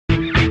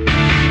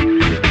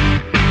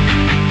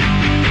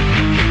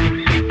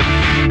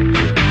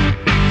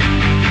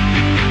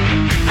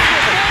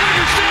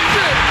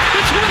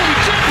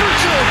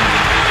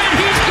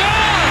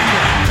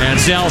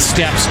Giselle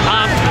steps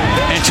up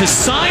and to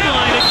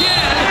sideline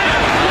again.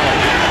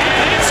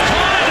 And it's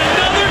caught.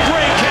 Another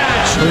great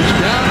catch. First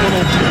down,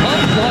 little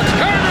pump. Watch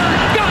Carter.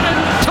 Got it.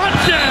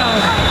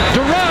 Touchdown.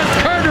 Duron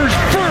Carter's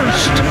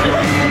first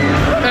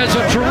as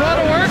a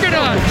Toronto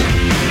Argonaut.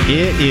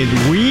 It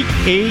is week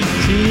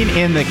 18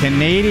 in the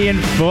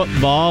Canadian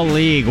Football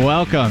League.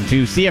 Welcome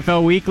to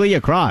CFL Weekly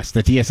across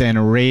the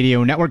TSN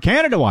Radio Network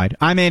Canada-wide.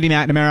 I'm Andy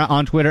McNamara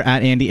on Twitter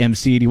at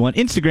AndyMC81,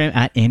 Instagram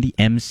at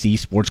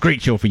AndyMCSports.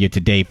 Great show for you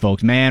today,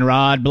 folks. Man,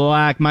 Rod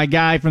Black, my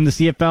guy from the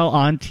CFL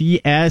on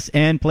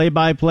TSN,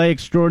 play-by-play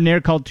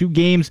extraordinaire, called 2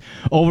 games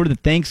over the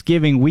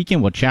Thanksgiving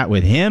weekend. We'll chat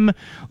with him,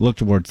 look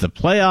towards the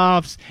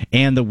playoffs,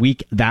 and the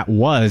week that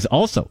was.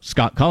 Also,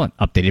 Scott Cullen,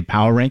 updated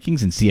power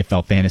rankings and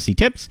CFL fantasy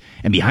tips,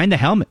 and behind the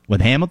helmet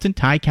with Hamilton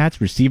Ticats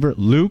receiver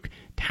Luke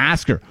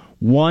Tasker,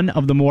 one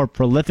of the more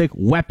prolific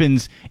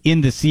weapons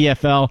in the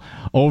CFL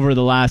over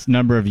the last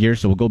number of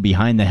years. So we'll go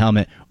behind the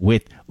helmet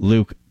with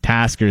Luke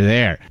Tasker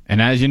there.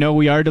 And as you know,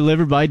 we are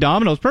delivered by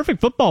Domino's.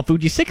 Perfect football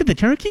food. You sick of the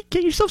turkey?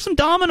 Get yourself some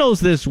Domino's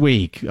this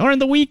week or in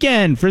the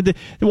weekend to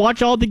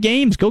watch all the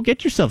games. Go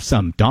get yourself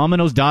some.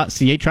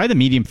 Domino's.ca. Try the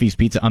medium feast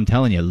pizza. I'm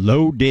telling you,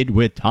 loaded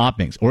with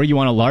toppings. Or you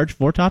want a large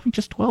 4-topping?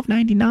 Just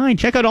 $12.99.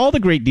 Check out all the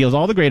great deals,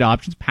 all the great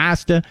options.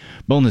 Pasta,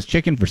 boneless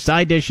chicken for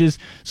side dishes,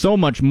 so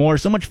much more,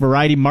 so much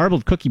variety.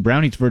 Marbled cookie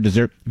brownies for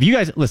dessert. If you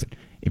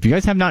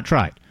guys have not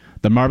tried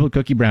the marbled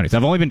cookie brownies,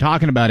 I've only been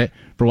talking about it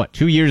for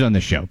 2 years on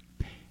this show.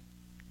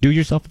 Do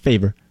yourself a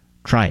favor.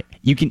 Try it.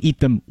 You can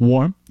eat them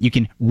warm. You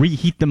can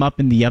reheat them up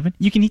in the oven.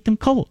 You can eat them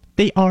cold.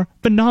 They are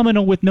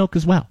phenomenal with milk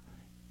as well.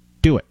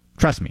 Do it.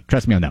 Trust me.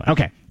 Trust me on that one.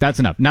 Okay, that's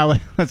enough. Now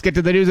let's get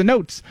to the news and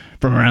notes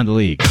from around the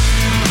league.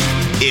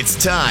 It's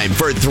time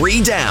for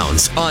 3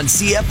 Downs on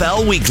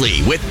CFL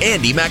Weekly with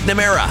Andy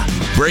McNamara,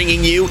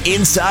 bringing you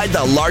inside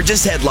the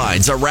largest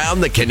headlines around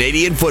the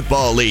Canadian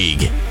Football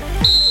League.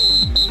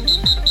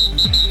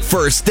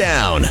 First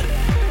down.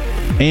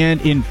 And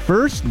in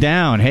first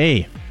down,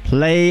 hey,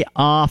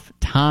 playoff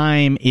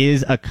time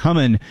is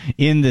a-coming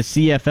in the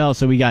CFL.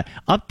 So we got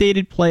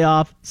updated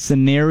playoff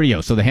scenario.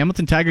 So the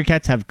Hamilton Tiger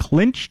Cats have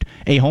clinched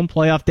a home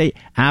playoff date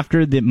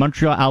after the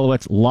Montreal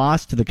Alouettes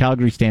lost to the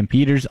Calgary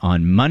Stampeders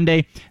on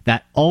Monday.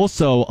 That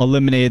also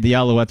eliminated the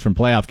Alouettes from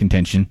playoff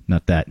contention.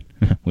 Not that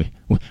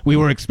we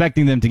were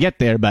expecting them to get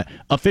there, but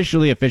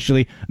officially,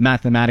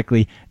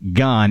 mathematically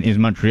gone is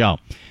Montreal.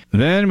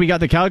 Then we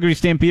got the Calgary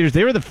Stampeders.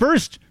 They were the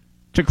first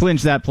to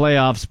clinch that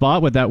playoff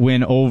spot with that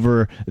win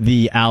over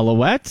the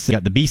Alouettes. We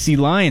got the BC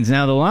Lions.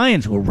 Now the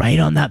Lions were right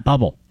on that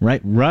bubble.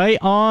 Right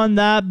on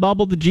that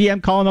bubble. The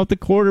GM calling out the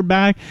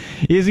quarterback.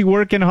 Is he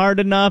working hard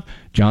enough?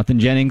 Jonathan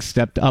Jennings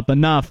stepped up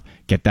enough.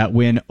 Get that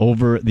win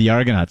over the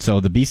Argonauts.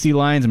 So the BC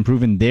Lions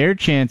improving their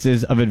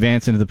chances of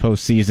advancing to the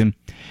postseason.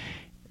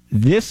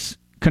 This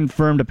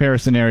confirmed a pair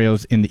of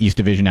scenarios in the East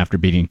Division after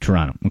beating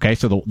Toronto. Okay,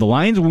 so the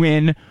Lions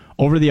win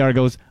over the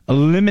Argos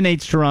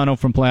eliminates Toronto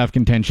from playoff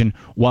contention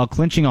while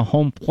clinching a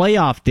home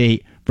playoff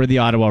date for the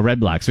Ottawa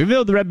Redblacks. So even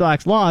though the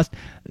Redblacks lost,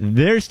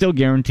 they're still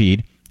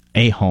guaranteed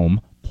a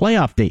home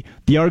playoff date.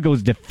 The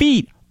Argos'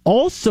 defeat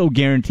also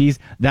guarantees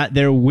that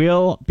there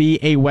will be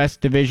a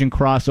West Division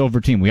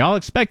crossover team. We all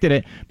expected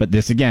it, but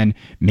this again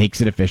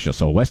makes it official.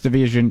 So a West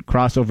Division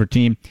crossover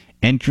team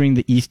entering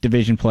the East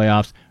Division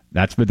playoffs.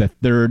 That's for the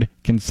 3rd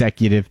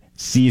consecutive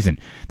season.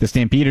 The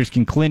Stampeders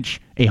can clinch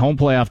a home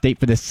playoff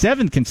date for the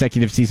 7th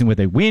consecutive season with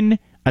a win,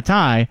 a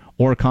tie,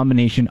 or a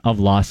combination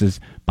of losses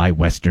by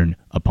Western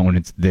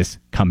opponents this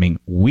coming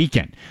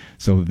weekend.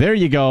 So there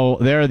you go.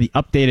 There are the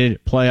updated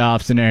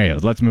playoff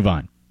scenarios. Let's move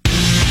on.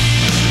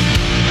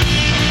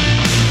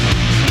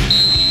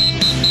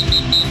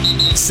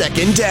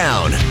 Second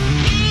down.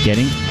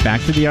 Getting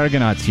back to the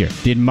Argonauts here.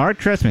 Did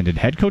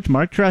head coach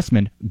Mark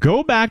Trestman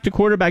go back to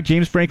quarterback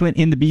James Franklin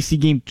in the BC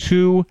game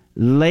too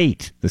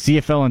late? The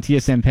CFL on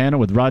TSN panel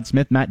with Rod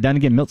Smith, Matt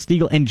Dunnigan, Milt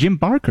Stiegel, and Jim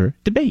Barker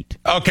debate.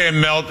 Okay,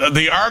 Milt,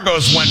 the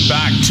Argos went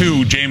back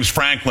to James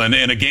Franklin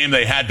in a game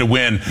they had to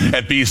win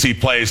at BC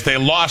Place. They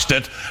lost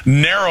it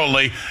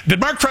narrowly. Did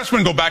Mark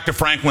Trestman go back to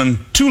Franklin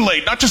too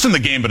late, not just in the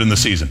game, but in the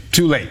season?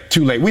 Too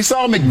late. We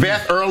saw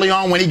Macbeth early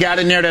on when he got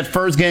in there that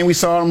first game. We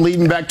saw him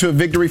leading back to a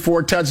victory,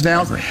 4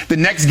 touchdowns. The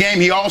next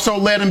game, he also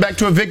led him back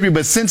to a victory,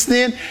 but since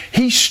then,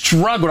 he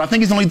struggled. I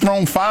think he's only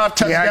thrown 5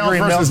 touchdowns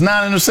versus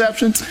 9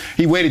 interceptions.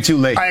 He waited too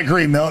late. I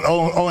agree, Milt.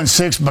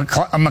 0-6,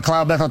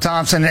 McLeod Bethel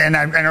Thompson, and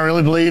I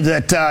really believe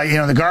that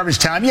the garbage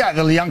time. Yeah,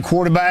 the young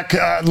quarterback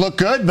looked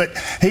good, but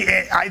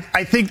I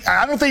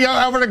don't think he'll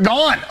ever have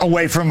gone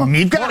away from him.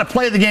 You've got to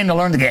play the game to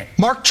learn the game.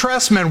 Mark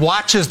Trestman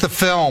watches the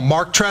film.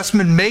 Mark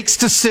Trestman makes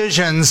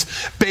decisions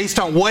based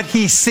on what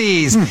he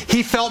sees.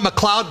 He felt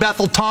McLeod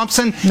Bethel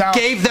Thompson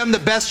gave them the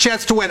best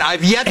chance to win.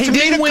 I've yet to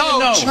meet a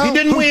coach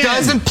who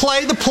doesn't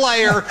play the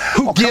player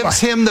who gives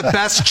him the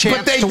best chance to win.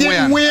 But they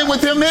didn't win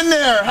with him in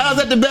there. How's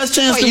that the best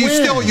chance to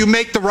win? You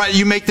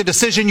make the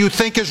decision you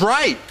think is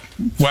right.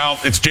 Well,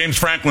 it's James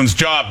Franklin's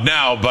job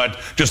now, but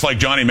just like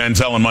Johnny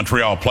Manziel in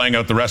Montreal, playing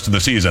out the rest of the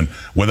season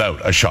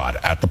without a shot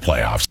at the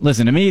playoffs.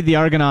 Listen, to me, the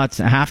Argonauts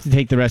have to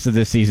take the rest of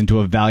this season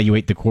to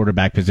evaluate the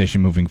quarterback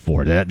position moving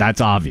forward.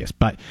 That's obvious,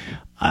 but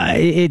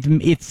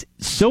it's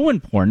so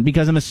important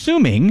because I'm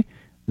assuming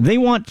they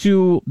want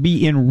to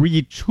be in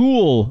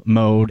retool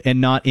mode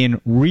and not in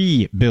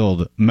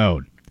rebuild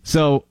mode.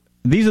 So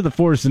these are the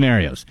 4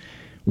 scenarios.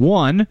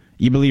 1,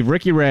 you believe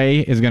Ricky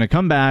Ray is going to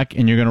come back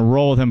and you're going to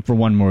roll with him for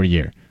 1 more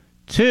year.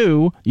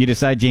 2, you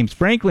decide James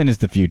Franklin is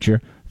the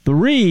future.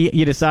 3,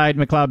 you decide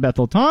McLeod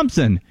Bethel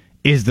Thompson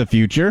is the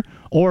future.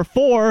 Or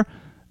 4,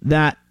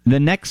 that the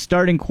next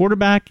starting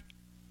quarterback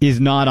is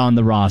not on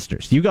the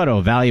roster. So you got to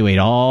evaluate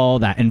all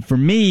that. And for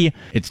me,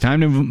 it's time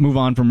to move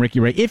on from Ricky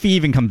Ray. If he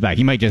even comes back,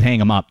 he might just hang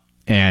him up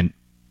and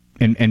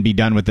be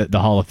done with the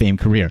Hall of Fame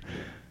career.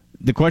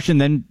 The question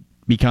then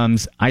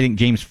becomes, I think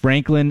James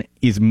Franklin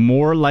is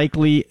more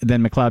likely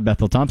than McLeod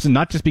Bethel Thompson,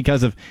 not just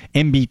because of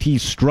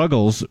MBT's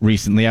struggles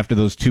recently after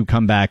those 2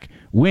 comeback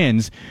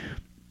wins,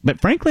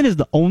 but Franklin is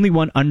the only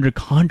one under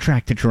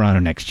contract to Toronto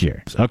next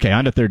year. Okay,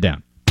 on to 3rd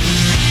down.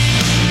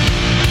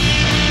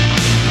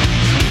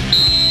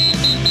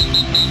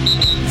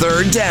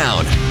 Third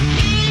down.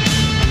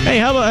 Hey,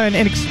 how about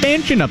an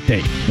expansion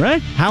update, right?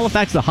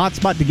 Halifax, the hot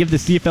spot to give the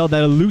CFL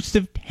that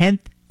elusive 10th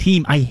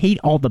team. I hate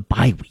all the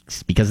bye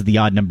weeks because of the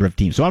odd number of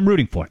teams, so I'm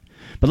rooting for it.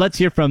 But let's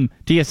hear from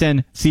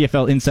TSN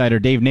CFL insider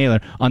Dave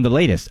Naylor on the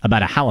latest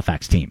about a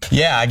Halifax team.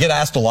 Yeah, I get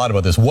asked a lot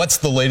about this. What's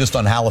the latest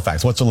on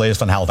Halifax? What's the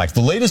latest on Halifax?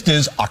 The latest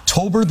is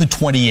October the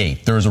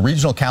 28th. There is a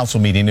regional council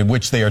meeting in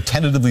which they are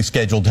tentatively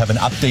scheduled to have an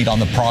update on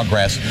the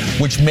progress,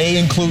 which may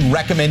include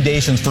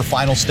recommendations for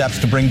final steps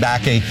to bring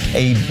back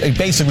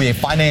basically a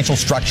financial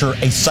structure,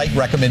 a site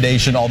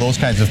recommendation, all those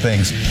kinds of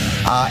things.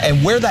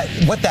 And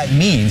what that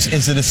means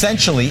is that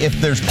essentially, if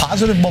there's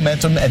positive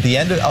momentum at the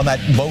end on that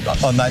vote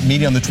on that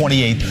meeting on the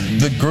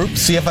 28th, the group,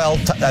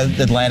 CFL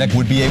Atlantic,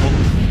 would be able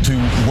to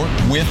work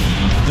with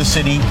the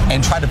city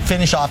and try to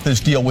finish off this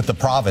deal with the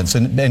province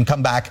and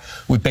come back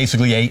with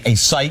basically a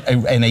site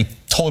and a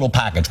total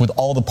package with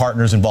all the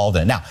partners involved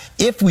in it. Now,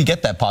 if we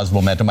get that positive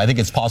momentum, I think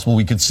it's possible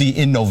we could see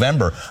in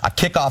November a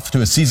kickoff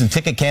to a season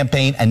ticket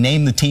campaign, a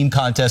name the team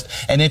contest,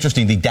 and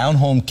interesting, the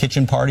down-home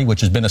kitchen party, which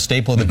has been a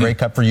staple of the Grey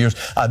Cup for years.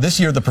 This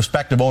year, the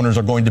prospective owners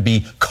are going to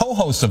be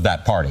co-hosts of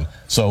that party.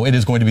 So it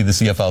is going to be the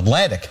CFL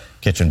Atlantic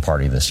kitchen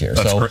party this year.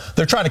 So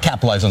they're trying to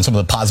capitalize on some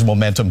of the positive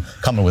momentum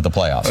coming with the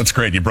playoffs. That's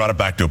great. You brought it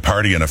back to a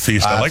party and a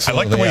feast. I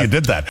like the way you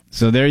did that.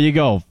 So there you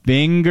go.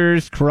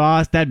 Fingers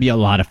crossed. That'd be a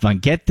lot of fun.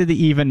 Get to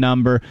the even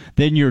number.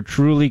 Then you're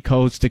truly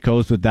coast to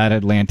coast with that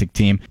Atlantic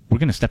team. We're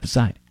going to step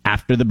aside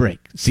after the break.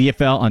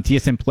 CFL on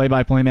TSN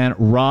play-by-play man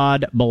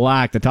Rod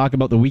Black to talk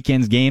about the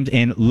weekend's games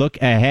and look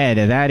ahead.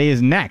 That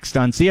is next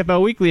on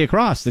CFL Weekly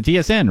across the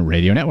TSN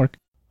radio network.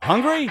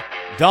 Hungry?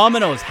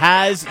 Domino's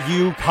has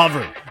you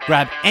covered.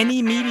 Grab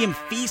any medium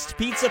feast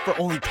pizza for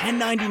only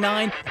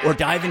 $10.99 or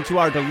dive into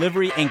our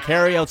delivery and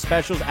carry-out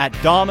specials at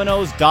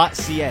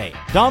Domino's.ca.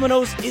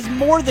 Domino's is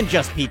more than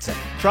just pizza.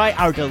 Try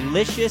our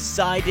delicious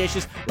side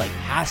dishes like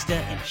pasta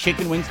and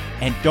chicken wings,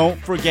 and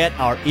don't forget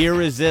our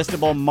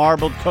irresistible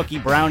marbled cookie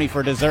brownie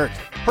for dessert.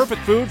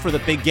 Perfect food for the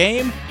big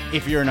game,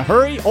 if you're in a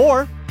hurry,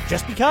 or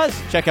just because.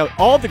 Check out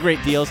all the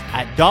great deals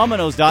at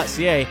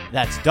Domino's.ca.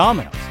 That's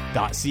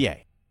Domino's.ca.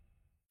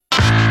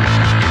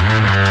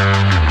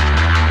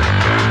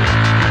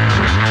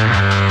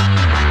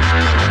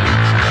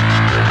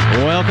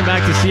 Welcome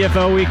back to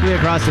CFL Weekly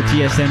across the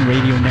TSN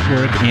Radio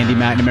Network. Andy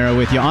McNamara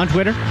with you on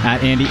Twitter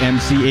at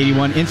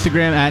AndyMC81,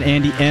 Instagram at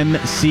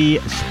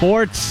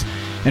AndyMCSports.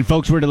 And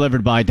folks, we're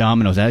delivered by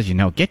Domino's. As you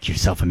know, get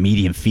yourself a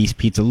medium feast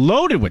pizza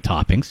loaded with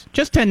toppings,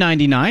 just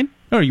 $10.99.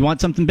 Or you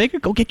want something bigger?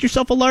 Go get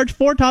yourself a large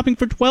 4-topping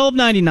for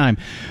 $12.99.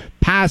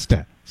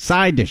 Pasta,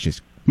 side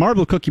dishes,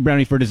 marble cookie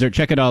brownie for dessert.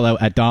 Check it all out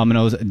at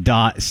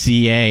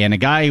Domino's.ca. And a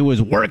guy who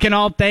was working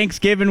all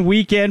Thanksgiving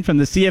weekend from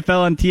the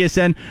CFL and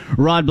TSN,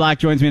 Rod Black,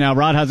 joins me now.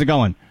 Rod, how's it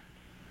going?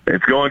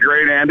 It's going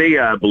great, Andy.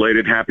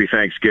 Belated happy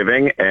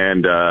Thanksgiving.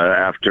 And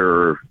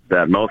after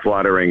that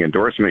mouth-watering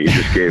endorsement you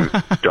just gave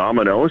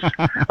Domino's,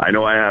 I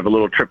know I have a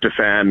little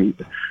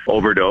tryptophan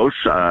overdose.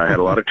 I had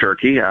a lot of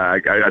turkey.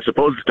 I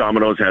suppose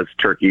Domino's has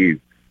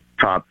turkey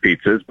top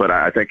pizzas, but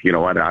I think, you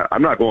know what,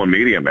 I'm not going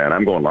medium, man.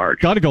 I'm going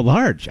large. Got to go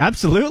large.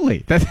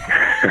 Absolutely.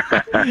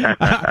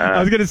 I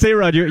was going to say,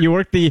 Rod, you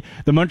worked the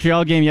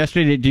Montreal game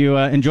yesterday. Did you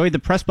enjoy the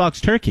press box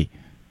turkey?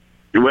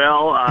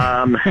 Well,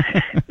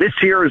 this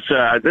year's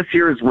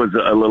was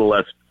a little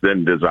less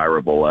than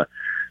desirable.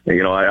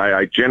 You know,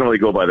 I generally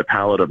go by the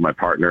palate of my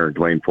partner,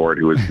 Dwayne Ford,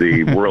 who is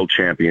the world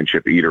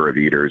championship eater of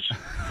eaters,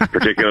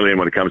 particularly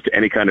when it comes to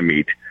any kind of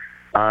meat.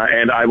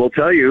 And I will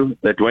tell you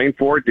that Dwayne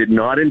Ford did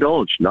not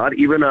indulge, not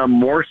even a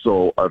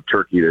morsel of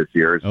turkey this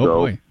year.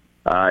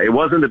 It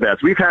wasn't the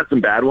best. We've had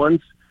some bad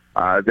ones.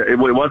 It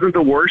wasn't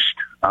the worst.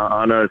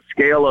 On a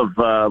scale of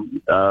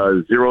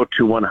 0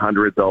 to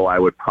 100, though, I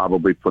would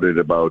probably put it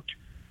about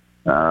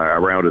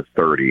around a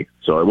 30.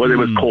 So it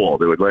was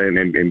cold. It was,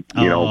 and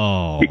you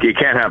know, you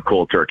can't have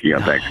cold turkey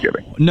on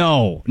Thanksgiving.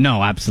 No,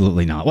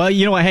 absolutely not. Well,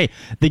 you know what? Hey,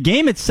 the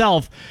game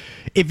itself,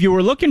 if you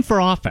were looking for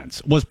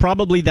offense, was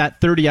probably that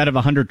 30 out of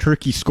 100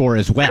 turkey score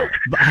as well.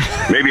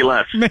 Maybe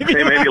less.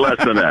 Maybe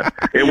less than that.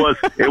 It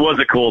was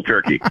a cold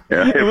turkey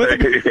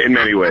in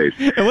many ways.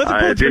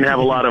 It didn't have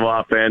a lot of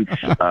offense.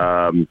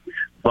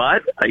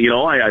 But, you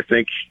know, I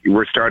think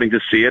we're starting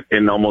to see it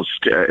in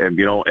almost,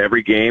 you know,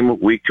 every game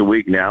week to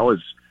week now as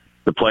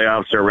the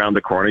playoffs are around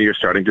the corner. You're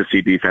starting to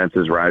see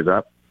defenses rise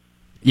up.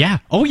 Yeah.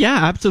 Oh,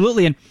 yeah,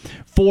 absolutely. And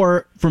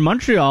for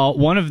Montreal,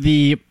 one of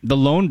the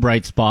lone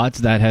bright spots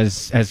that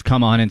has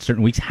come on in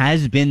certain weeks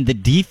has been the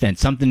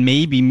defense, something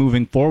maybe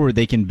moving forward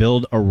they can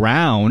build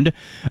around.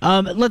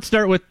 Let's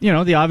start with, you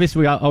know, the obvious.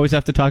 We always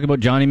have to talk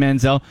about Johnny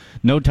Manziel.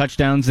 No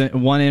touchdowns,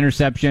 1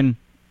 interception.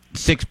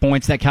 6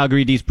 points. That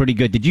Calgary D is pretty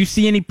good. Did you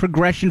see any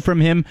progression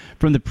from him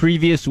from the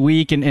previous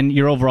week, and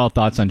your overall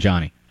thoughts on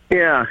Johnny?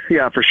 Yeah,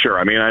 for sure.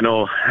 I mean,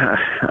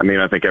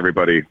 I think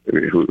everybody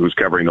who's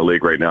covering the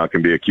league right now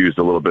can be accused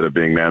a little bit of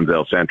being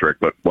Manziel-centric,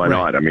 but why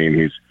not? I mean,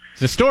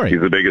 it's a story.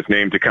 He's the biggest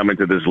name to come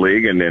into this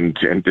league,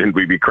 and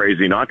we'd be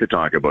crazy not to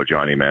talk about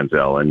Johnny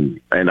Manziel.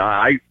 And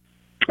I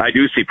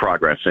do see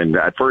progress. And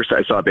at first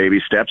I saw baby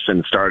steps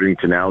and starting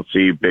to now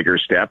see bigger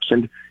steps.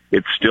 And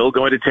it's still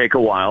going to take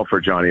a while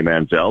for Johnny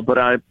Manziel, but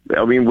I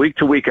mean, week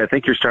to week, I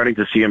think you're starting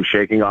to see him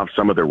shaking off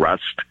some of the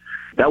rust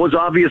that was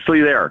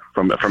obviously there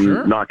from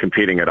sure. Not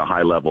competing at a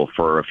high level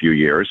for a few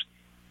years.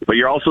 But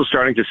you're also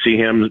starting to see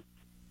him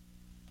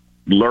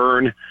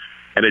learn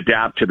and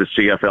adapt to the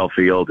CFL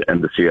field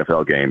and the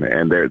CFL game.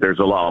 And there's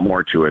a lot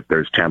more to it.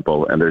 There's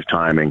tempo and there's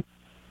timing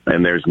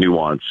and there's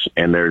nuance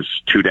and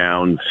there's 2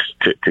 downs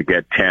to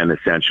get 10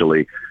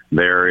 essentially.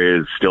 There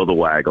is still the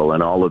waggle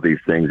and all of these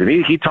things. And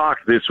he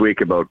talked this week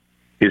about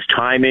his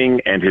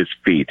timing and his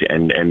feet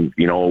and,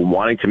 you know,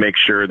 wanting to make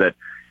sure that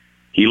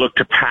he looked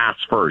to pass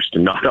first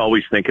and not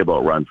always think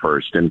about run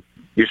first. And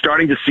you're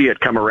starting to see it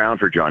come around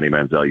for Johnny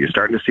Manziel. You're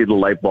starting to see the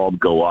light bulb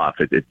go off.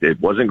 It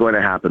wasn't going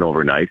to happen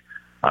overnight.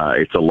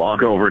 It's a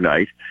long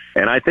overnight.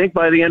 And I think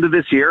by the end of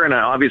this year, and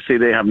obviously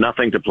they have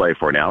nothing to play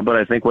for now, but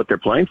I think what they're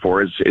playing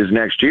for is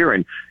next year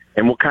and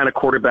what kind of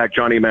quarterback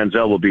Johnny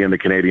Manziel will be in the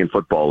Canadian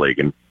Football League.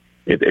 And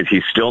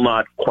he's still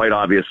not quite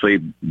obviously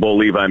Bo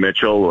Levi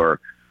Mitchell or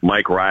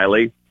Mike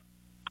Riley,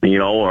 you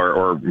know,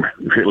 or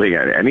really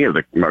any of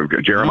the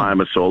Jeremiah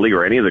Masoli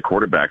or any of the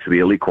quarterbacks, the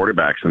elite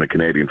quarterbacks in the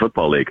Canadian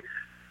Football League.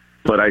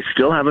 But I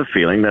still have a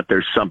feeling that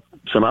there's some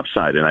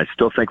upside, and I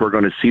still think we're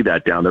going to see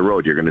that down the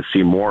road. You're going to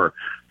see more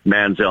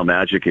Manziel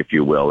magic, if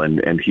you will,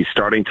 and he's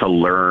starting to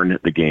learn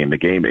the game. The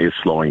game is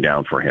slowing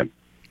down for him.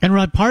 And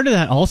Rod, part of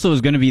that also is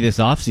going to be this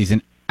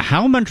offseason,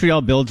 how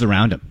Montreal builds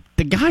around him.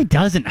 The guy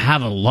doesn't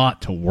have a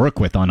lot to work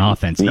with on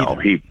offense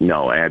either.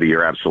 No, Andy,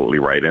 you're absolutely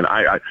right. And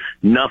I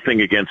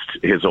nothing against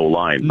his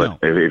O-line, but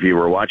if you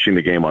were watching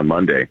the game on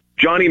Monday,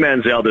 Johnny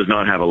Manziel does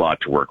not have a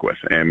lot to work with.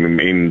 And I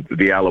mean,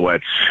 the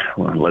Alouettes,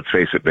 well, let's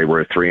face it, they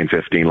were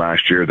 3-15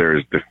 last year.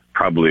 There's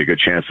probably a good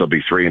chance they'll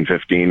be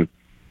 3-15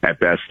 at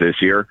best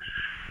this year.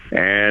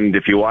 And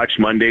if you watch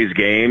Monday's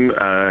game,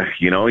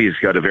 you know, he's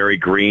got a very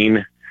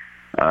green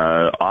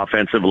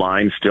offensive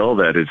line still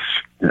that is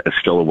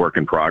still a work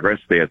in progress.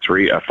 They had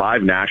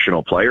 5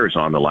 national players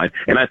on the line.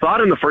 And I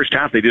thought in the first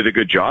half they did a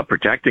good job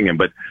protecting him,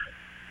 but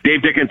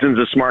Dave Dickinson's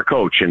a smart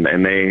coach, and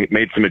they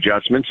made some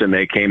adjustments, and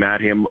they came at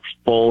him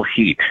full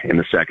heat in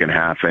the second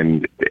half,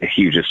 and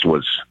he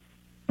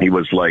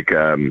was like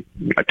a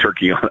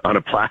turkey on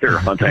a platter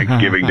on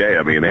Thanksgiving Day.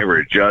 I mean, they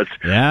were just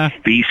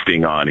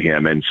feasting on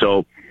him. And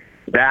so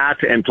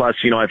that, and plus,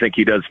 you know, I think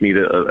he does need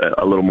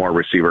a little more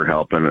receiver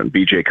help. And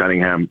B.J.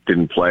 Cunningham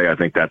didn't play. I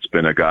think that's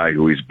been a guy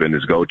who he's been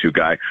his go-to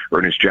guy.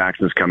 Ernest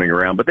Jackson's coming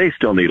around, but they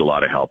still need a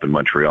lot of help in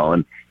Montreal.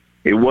 And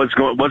it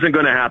wasn't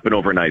going to happen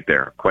overnight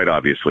there, quite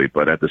obviously.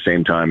 But at the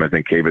same time, I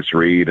think Kavis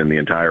Reed and the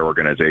entire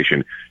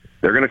organization,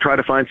 they're going to try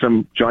to find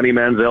some Johnny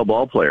Manziel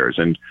ball players.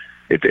 And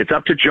it's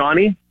up to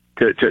Johnny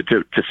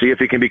to see if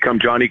he can become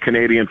Johnny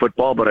Canadian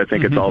Football, but I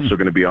think it's also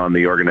going to be on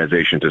the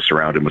organization to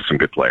surround him with some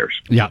good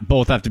players. Yeah,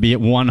 both have to be at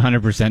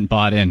 100%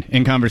 bought in.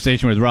 In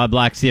conversation with Rod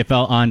Black,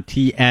 CFL on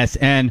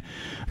TSN.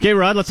 Okay,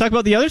 Rod, let's talk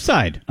about the other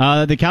side.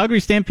 The Calgary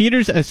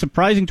Stampeders, a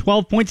surprising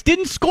 12 points,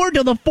 didn't score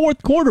till the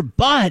fourth quarter,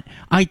 but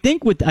I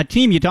think with a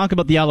team, you talk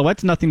about the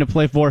Alouettes, nothing to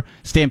play for.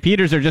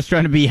 Stampeders are just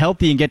trying to be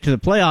healthy and get to the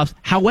playoffs.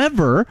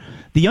 However,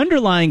 the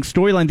underlying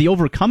storyline, the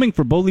overcoming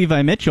for Bo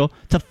Levi Mitchell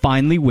to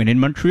finally win in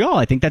Montreal,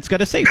 I think that's got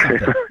to say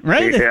something,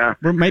 right? Yeah.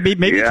 Maybe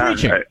it's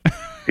reaching.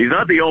 He's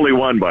not the only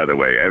one, by the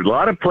way. A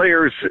lot of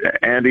players,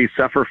 Andy,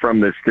 suffer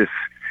from this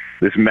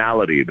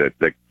malady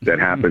that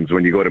happens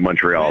when you go to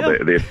Montreal.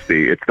 It's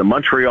the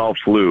Montreal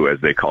flu,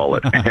 as they call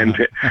it,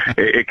 and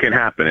it can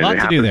happen. And it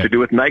happens to do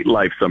with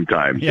nightlife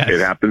sometimes. Yes. It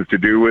happens to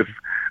do with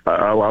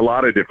a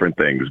lot of different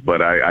things.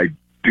 But I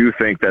do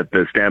think that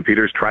the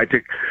Stampeders tried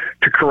to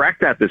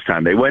correct that this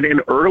time. They went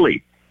in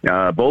early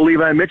Bo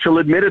Levi Mitchell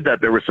admitted that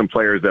there were some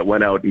players that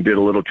went out and did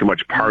a little too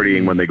much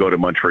partying when they go to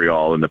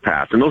Montreal in the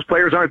past. And those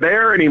players aren't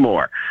there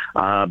anymore.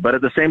 But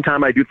at the same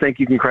time, I do think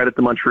you can credit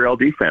the Montreal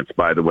defense,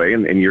 by the way.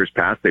 In years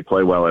past, they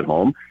play well at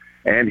home.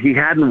 And he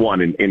hadn't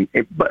won,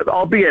 but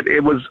albeit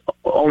it was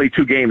only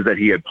 2 games that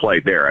he had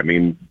played there. I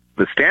mean,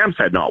 the Stamps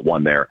had not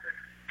won there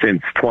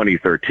since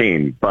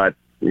 2013. But,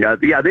 yeah,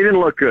 they didn't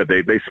look good.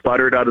 They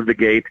sputtered out of the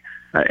gate.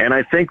 And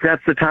I think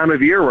that's the time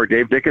of year where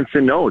Dave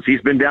Dickinson knows. He's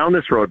been down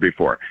this road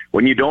before,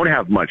 when you don't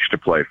have much to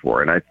play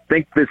for. And I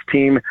think this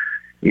team,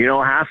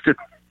 has to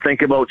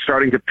think about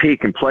starting to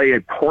peak and play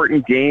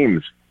important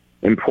games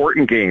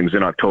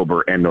in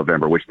October and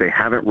November, which they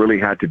haven't really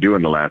had to do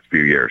in the last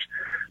few years.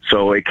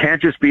 So it can't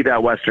just be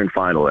that Western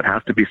Final. It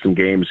has to be some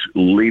games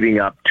leading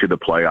up to the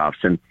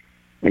playoffs. And,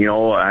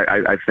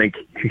 I think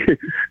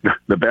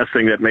the best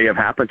thing that may have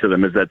happened to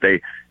them is that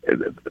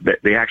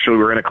they actually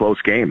were in a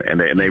close game, and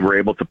they were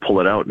able to pull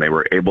it out, and they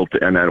were able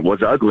to, and it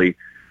was ugly,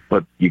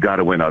 but you got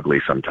to win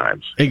ugly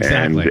sometimes.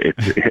 Exactly. And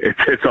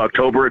it's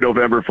October and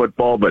November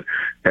football, but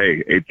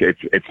hey,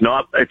 it's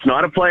not a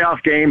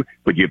playoff game,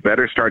 but you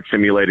better start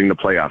simulating the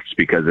playoffs,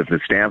 because if the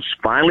Stamps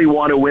finally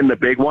want to win the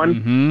big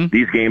one,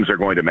 these games are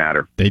going to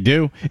matter. They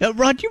do.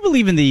 Rod, do you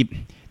believe in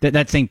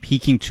that saying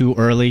peaking too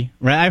early?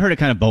 Right, I've heard it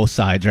kind of both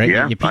sides, right?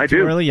 Yeah, you peak I too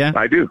do. Early, yeah,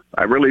 I do.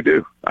 I really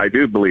do. I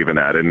do believe in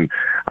that, and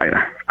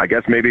I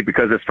guess maybe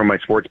because it's from my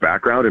sports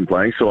background and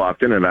playing so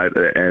often,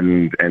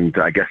 and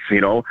I guess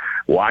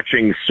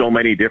watching so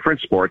many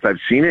different sports, I've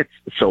seen it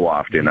so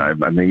often. I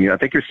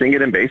think you're seeing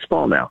it in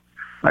baseball now.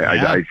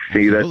 I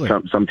see absolutely.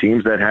 that some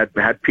teams that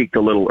had peaked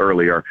a little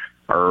earlier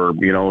are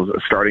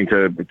starting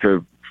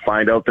to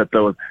find out that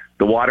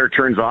the water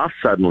turns off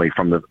suddenly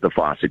from the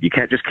faucet. You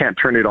can't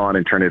turn it on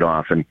and turn it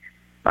off. And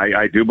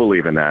I do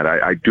believe in that.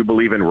 I do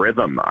believe in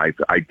rhythm.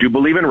 I do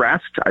believe in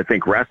rest. I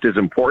think rest is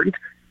important,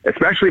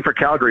 especially for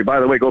Calgary. By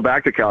the way, go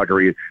back to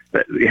Calgary.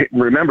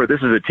 Remember,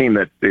 this is a team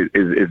that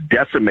is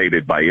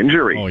decimated by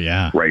injury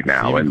right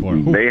now.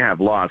 And they have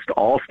lost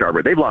all-star,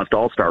 but they've lost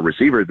all-star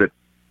receivers that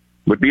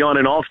would be on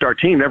an all-star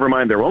team, never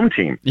mind their own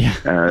team.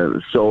 Yeah.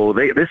 So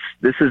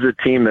this is a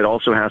team that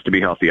also has to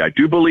be healthy. I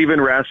do believe in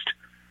rest,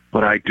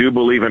 but I do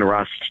believe in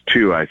rust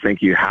too. I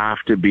think you have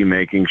to be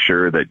making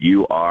sure that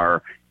you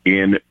are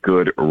in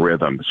good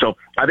rhythm. So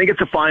I think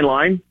it's a fine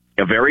line,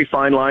 a very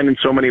fine line in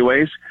so many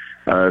ways.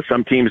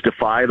 Some teams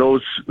defy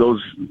the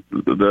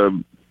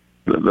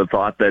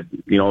thought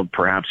that,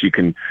 perhaps you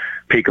can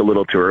peak a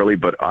little too early,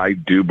 but I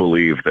do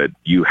believe that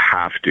you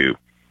have to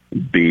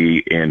be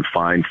in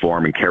fine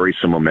form and carry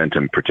some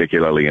momentum,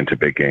 particularly into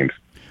big games.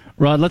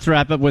 Rod, let's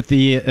wrap up with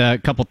the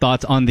couple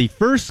thoughts on the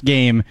first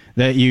game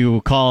that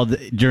you called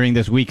during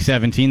this Week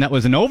 17. That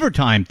was an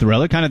overtime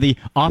thriller, kind of the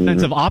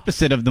offensive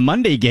opposite of the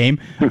Monday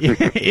game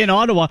in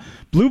Ottawa.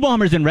 Blue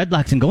Bombers and Red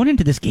Blacks. And going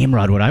into this game,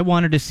 Rod, what I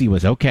wanted to see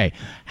was, okay,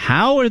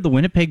 how are the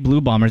Winnipeg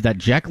Blue Bombers, that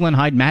Jekyll and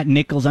Hyde, Matt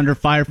Nichols under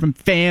fire from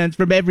fans,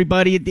 from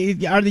everybody,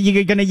 are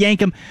you going to yank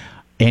them?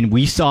 And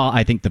we saw,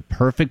 I think, the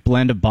perfect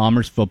blend of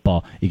Bombers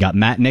football. You got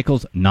Matt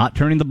Nichols not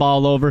turning the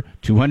ball over,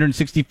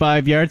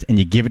 265 yards, and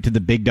you give it to the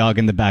big dog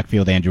in the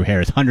backfield, Andrew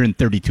Harris,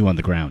 132 on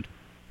the ground.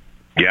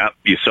 Yeah,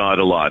 you saw it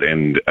a lot.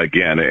 And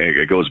again,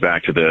 it goes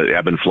back to the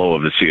ebb and flow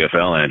of the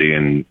CFL, Andy,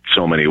 in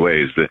so many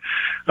ways.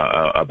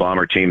 A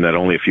Bomber team that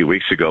only a few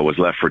weeks ago was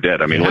left for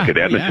dead. I mean, look at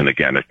Edmonton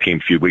again, a team a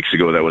few weeks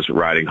ago that was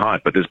riding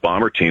hot. But this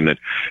Bomber team that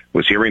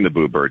was hearing the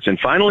Boo Birds. And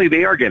finally,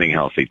 they are getting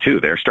healthy, too.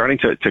 They're starting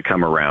to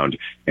come around,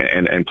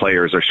 and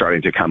players are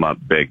starting to come up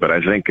big. But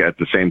I think at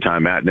the same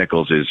time, Matt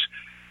Nichols is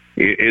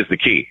the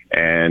key.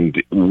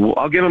 And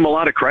I'll give him a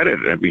lot of credit.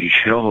 I mean,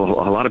 a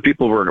lot of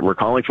people were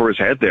calling for his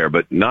head there,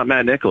 but not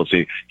Matt Nichols.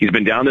 He's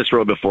been down this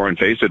road before and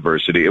faced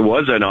adversity. It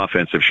was an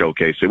offensive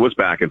showcase. It was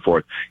back and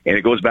forth. And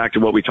it goes back to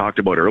what we talked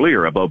about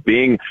earlier about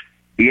being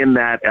in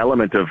that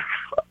element of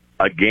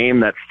a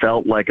game that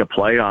felt like a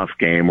playoff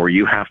game where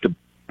you have to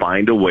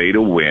find a way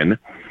to win.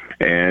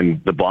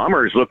 And the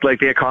Bombers looked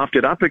like they coughed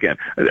it up again.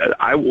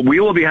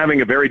 We will be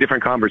having a very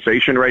different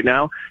conversation right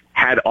now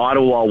had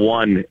Ottawa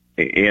won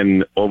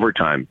in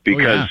overtime,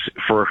 because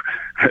for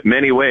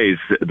many ways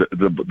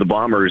the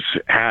Bombers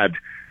had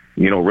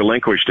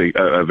relinquished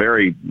a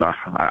very,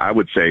 I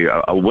would say,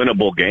 a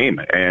winnable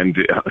game.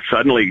 And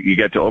suddenly you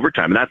get to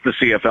overtime, and that's the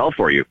CFL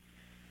for you.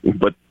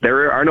 But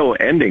there are no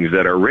endings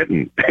that are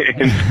written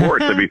in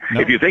sports. I mean,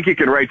 if you think you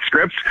can write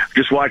scripts,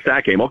 just watch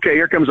that game. Okay,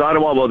 here comes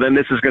Ottawa. Well, then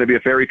this is going to be a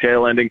fairy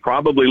tale ending.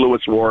 Probably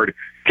Lewis Ward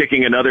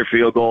kicking another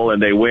field goal,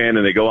 and they win,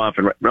 and they go off.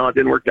 And no, it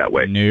didn't work that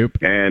way. Nope.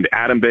 And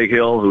Adam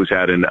Bighill, who's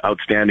had an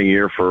outstanding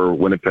year for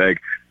Winnipeg,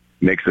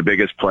 makes the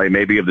biggest play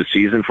maybe of the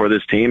season for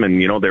this team. And,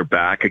 they're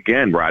back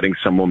again, riding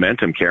some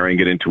momentum,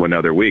 carrying it into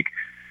another week.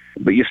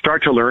 But you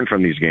start to learn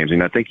from these games,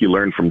 and I think you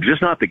learn from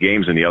just not the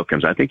games and the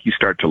outcomes. I think you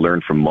start to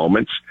learn from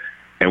moments.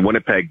 And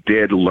Winnipeg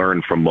did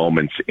learn from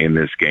moments in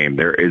this game.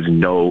 There is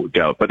no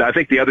doubt. But I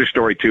think the other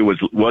story, too,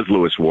 was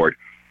Lewis Ward.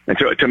 And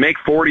to make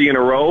 40 in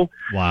a row,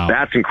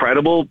 that's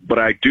incredible. But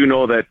I do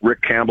know that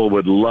Rick Campbell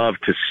would love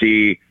to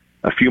see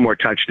a few more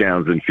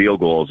touchdowns than field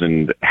goals.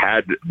 And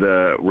had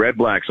the Red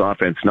Blacks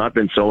offense not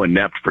been so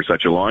inept for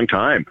such a long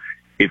time,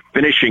 if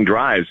finishing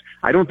drives,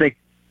 I don't think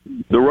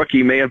the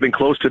rookie may have been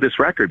close to this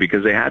record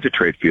because they had to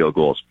trade field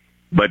goals.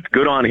 But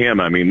good on him.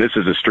 I mean, this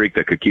is a streak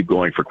that could keep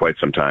going for quite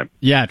some time.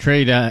 Yeah,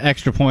 trade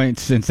extra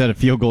points instead of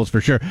field goals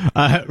for sure.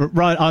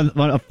 Rod,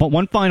 on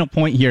one final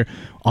point here.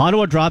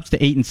 Ottawa drops to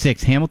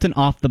 8-6. Hamilton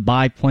off the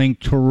bye, playing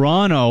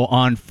Toronto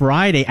on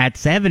Friday at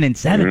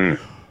 7-7.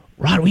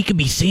 Rod, we could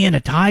be seeing a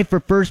tie for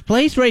first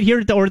place right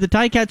here, or the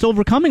Ticats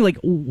overcoming. Like,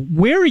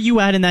 where are you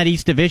at in that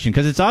East Division?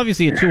 Because it's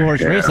obviously a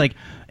two-horse race. Like,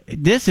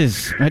 this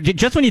is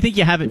just when you think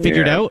you have it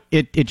figured out,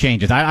 it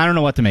changes. I don't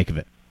know what to make of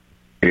it.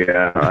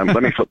 Yeah,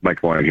 let me flip my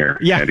coin here.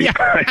 Andy.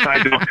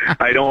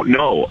 I don't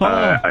know.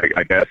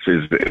 I guess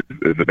is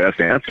the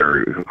best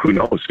answer. Who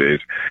knows? Is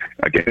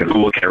again who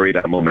will carry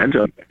that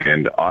momentum?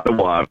 And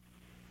Ottawa.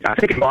 I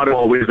think if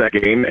Ottawa wins that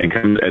game,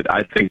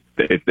 I think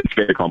it's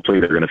fair to complete,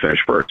 they're going to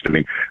finish first. I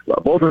mean,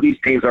 both of these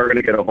teams are going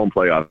to get a home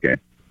playoff game.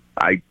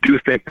 I do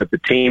think that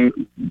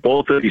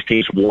both of these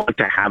teams want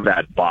to have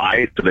that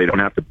bye so they don't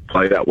have to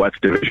play that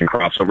West Division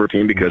crossover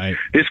team, because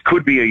this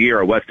could be a year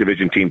a West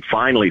Division team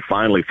finally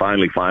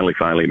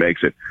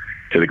makes it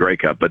to the Grey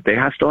Cup. But they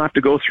still have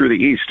to go through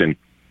the East, and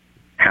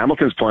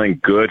Hamilton's playing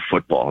good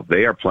football.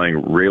 They are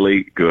playing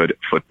really good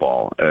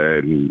football.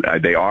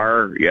 They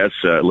are, yes,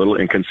 a little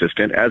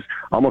inconsistent, as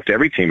almost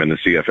every team in the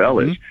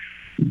CFL is.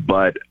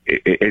 But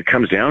it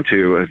comes down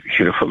to,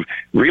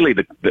 really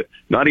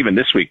not even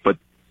this week, but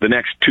the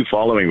next two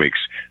following weeks,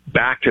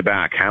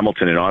 back-to-back,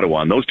 Hamilton and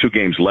Ottawa. And those two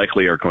games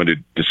likely are going to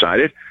decide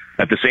it.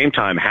 At the same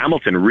time,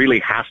 Hamilton really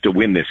has to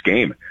win this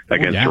game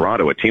against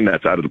Toronto, a team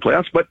that's out of the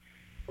playoffs. But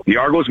the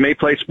Argos may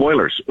play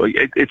spoilers.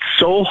 It's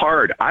so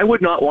hard. I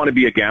would not want to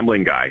be a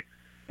gambling guy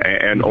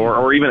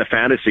or even a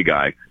fantasy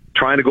guy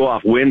trying to go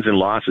off wins and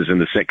losses in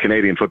the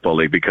Canadian Football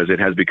League, because it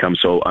has become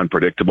so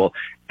unpredictable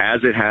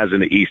as it has in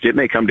the East. It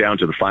may come down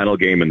to the final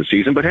game in the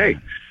season, but hey,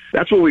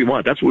 that's what we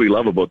want. That's what we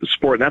love about the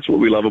sport, and that's what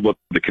we love about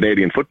the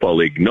Canadian Football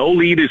League. No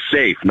lead is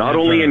safe, not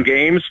only in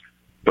games,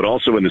 but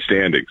also in the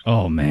standings.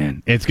 Oh,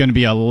 man. It's going to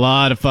be a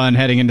lot of fun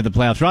heading into the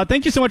playoffs. Rod,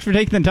 thank you so much for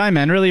taking the time,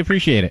 man. Really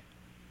appreciate it.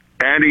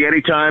 Andy,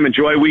 anytime.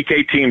 Enjoy Week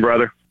 18,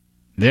 brother.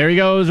 There he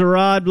goes,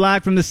 Rod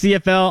Black from the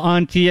CFL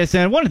on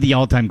TSN. One of the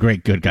all-time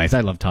great good guys.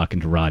 I love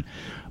talking to Rod.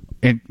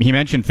 And he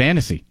mentioned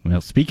fantasy.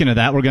 Well, speaking of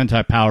that, we're going to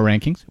talk power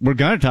rankings. We're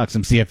going to talk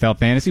some CFL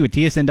fantasy with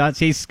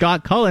TSN.CA's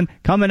Scott Cullen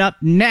coming up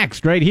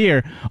next right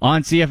here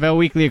on CFL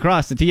Weekly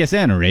across the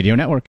TSN Radio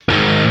Network.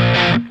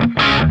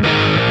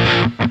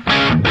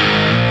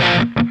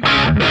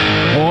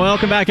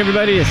 Welcome back,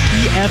 everybody, to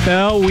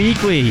CFL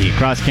Weekly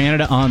across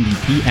Canada on the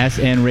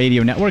TSN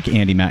Radio Network.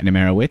 Andy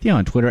McNamara with you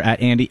on Twitter at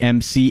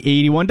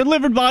AndyMC81.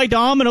 Delivered by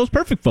Domino's.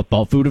 Perfect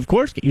football food, of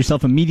course. Get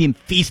yourself a medium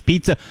feast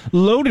pizza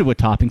loaded with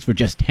toppings for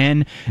just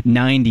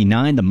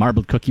 $10.99. The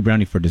marbled cookie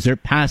brownie for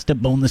dessert, pasta,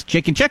 boneless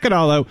chicken. Check it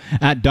all out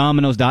at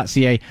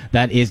Domino's.ca.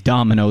 That is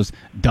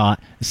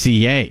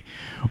Domino's.ca.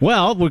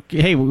 Well,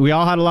 we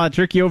all had a lot of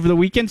turkey over the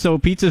weekend, so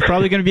pizza is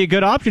probably going to be a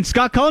good option.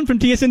 Scott Cullen from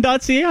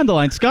TSN.ca on the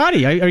line.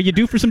 Scotty, are you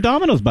due for some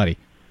Domino's, buddy?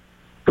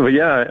 Well,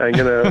 yeah, I'm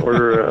going to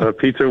order a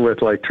pizza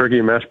with like turkey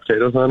and mashed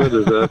potatoes on it.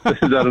 Is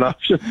that an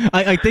option?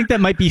 I think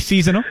that might be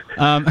seasonal.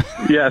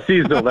 Yeah,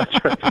 seasonal.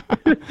 That's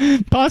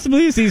right.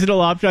 Possibly a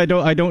seasonal option.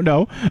 I don't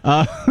know.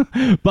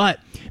 But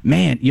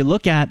man, you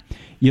look at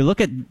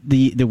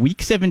the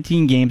Week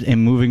 17 games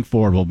and moving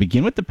forward. We'll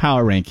begin with the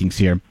power rankings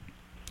here.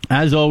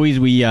 As always,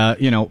 we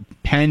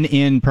pen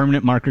in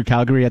permanent marker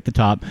Calgary at the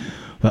top.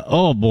 But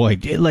oh boy,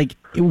 like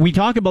we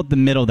talk about the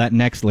middle, that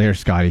next layer,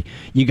 Scotty.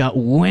 You got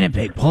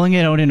Winnipeg pulling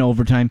it out in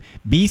overtime.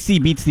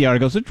 BC beats the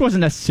Argos, which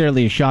wasn't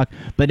necessarily a shock,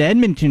 but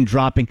Edmonton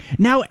dropping.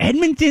 Now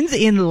Edmonton's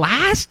in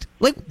last?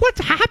 Like,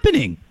 what's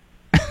happening?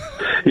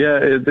 Yeah,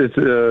 it's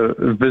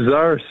a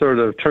bizarre sort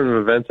of turn of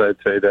events, I'd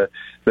say, that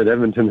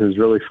Edmonton has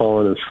really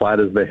fallen as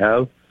flat as they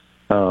have.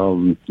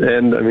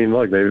 And I mean,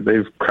 look,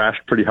 they've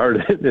crashed pretty hard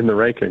in the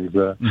rankings.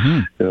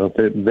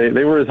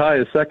 They were as high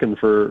as second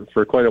for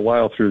quite a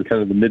while through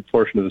kind of the mid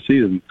portion of the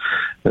season,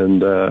 and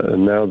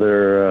now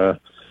they're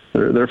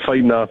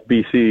fighting off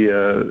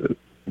BC,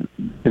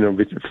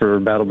 for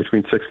a battle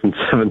between 6th and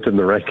 7th in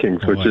the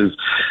rankings, which is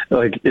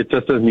like, it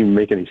just doesn't even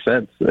make any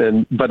sense.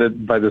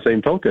 But by the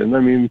same token,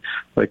 I mean,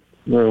 like,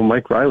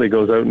 Mike Riley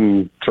goes out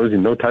and throws you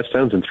no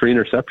touchdowns and 3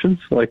 interceptions,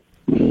 like.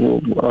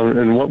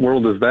 In what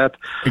world is that?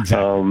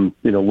 Exactly.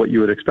 What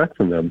you would expect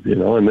from them,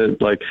 and then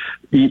like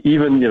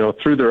even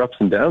through their ups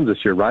and downs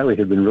this year, Riley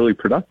had been really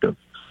productive.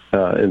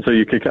 And so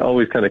you could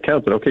always kind of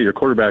count that, okay, your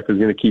quarterback is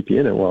going to keep you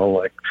in it. Well,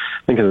 like,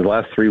 I think in the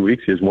last 3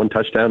 weeks, he has 1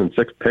 touchdown and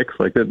 6 picks.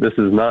 Like, this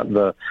is not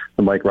the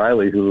Mike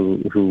Riley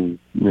who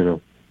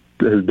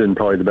has been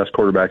probably the best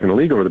quarterback in the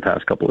league over the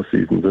past couple of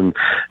seasons.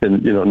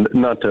 And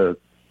not to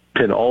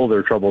pin all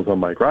their troubles on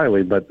Mike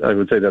Riley, but I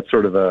would say that's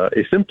sort of a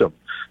symptom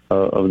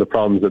of the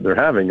problems that they're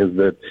having, is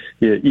that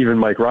even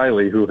Mike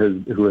Riley, who has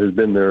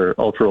been their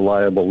ultra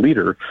reliable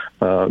leader,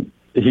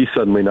 he's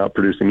suddenly not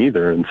producing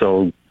either. And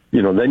so,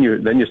 then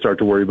you start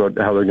to worry about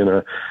how they're going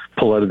to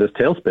pull out of this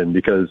tailspin,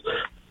 because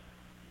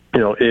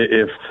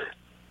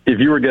if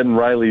you were getting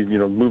Riley,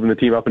 moving the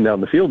team up and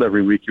down the field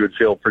every week, you would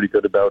feel pretty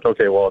good about,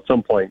 okay, well, at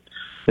some point,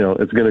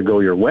 it's going to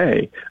go your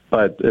way.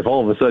 But if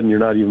all of a sudden you're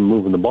not even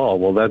moving the ball,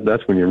 well,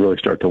 that's when you really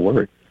start to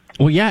worry.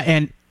 Well, yeah,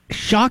 and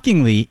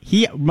shockingly,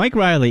 Mike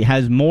Riley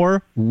has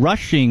more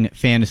rushing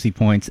fantasy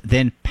points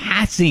than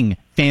passing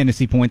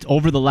fantasy points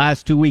over the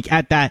last 2 weeks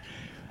at that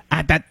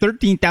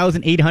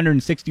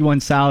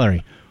 $13,861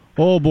 salary.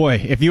 Oh boy,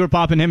 if you were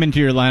popping him into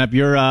your lineup,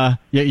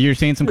 you're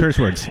saying some curse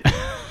words.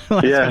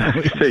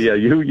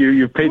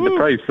 You paid the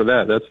price for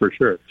that. That's for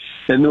sure.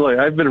 And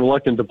I've been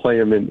reluctant to play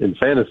him in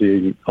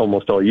fantasy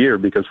almost all year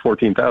because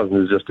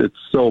 14,000 it's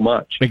so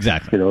much.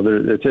 Exactly.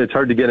 It's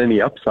hard to get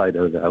any upside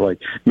out of that. Like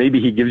maybe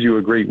he gives you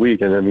a great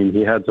week, and I mean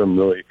he had some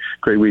really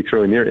great weeks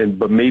early in the year.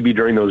 But maybe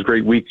during those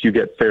great weeks you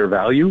get fair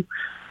value.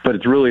 But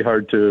it's really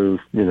hard to,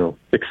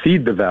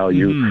 exceed the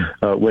value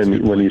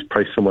when he's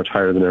priced so much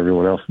higher than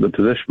everyone else in the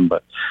position.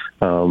 But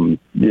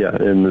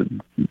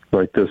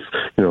like this,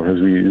 as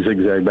we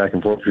zigzag back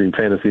and forth between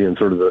fantasy and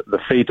sort of the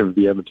fate of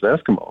the Edmonton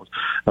Eskimos,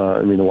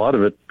 a lot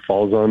of it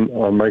falls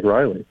on Mike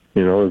Riley.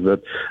 Is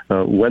that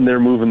when they're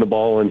moving the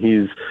ball and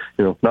he's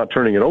not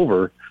turning it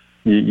over,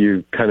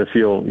 you kind of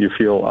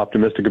feel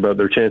optimistic about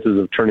their chances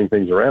of turning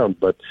things around.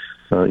 But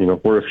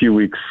we're a few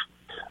weeks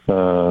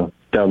down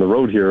the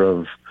road here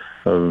of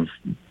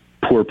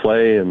poor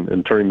play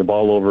and turning the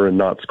ball over and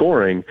not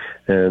scoring,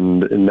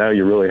 and now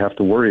you really have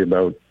to worry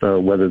about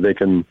whether they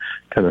can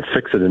kind of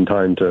fix it in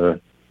time to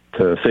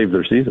save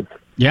their season.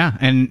 Yeah,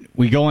 and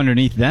we go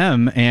underneath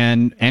them,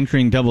 and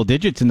entering double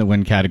digits in the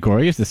win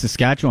category is the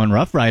Saskatchewan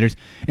Roughriders.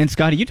 And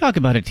Scotty, you talk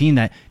about a team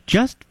that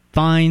just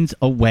finds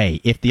a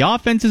way. If the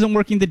offense isn't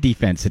working, the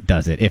defense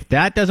does it. If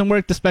that doesn't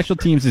work, the special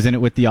teams is in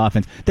it with the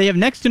offense. They have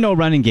next to no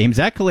running game.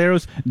 Zach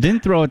Collaros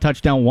didn't throw a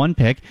touchdown, one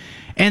pick,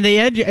 and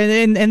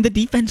and the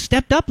defense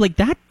stepped up. Like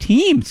that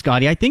team,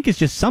 Scotty, I think is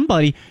just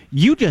somebody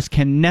you just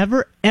can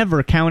never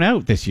ever count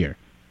out this year.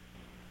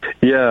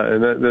 Yeah,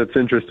 and that's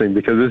interesting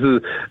because this is,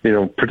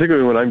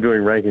 particularly when I'm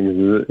doing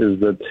rankings, is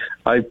that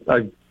I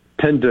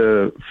tend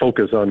to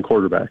focus on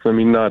quarterbacks. I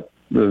mean, not.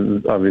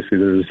 Obviously,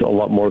 there's a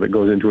lot more that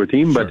goes into a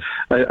team, but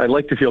I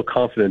like to feel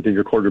confident in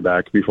your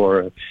quarterback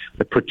before I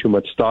put too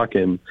much stock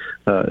in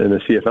a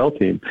CFL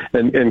team.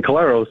 And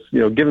Collaros,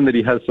 given that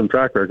he has some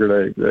track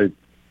record, I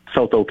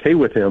felt okay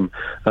with him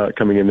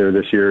coming in there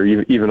this year,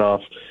 even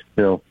off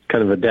kind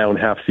of a down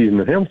half season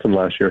in Hamilton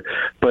last year.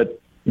 But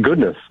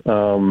goodness,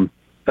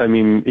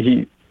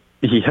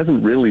 he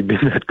hasn't really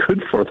been that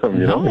good for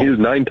them, No. He has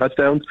 9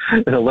 touchdowns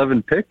and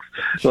 11 picks.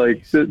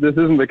 Like, this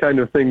isn't the kind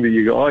of thing that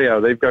you go, oh, yeah,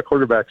 they've got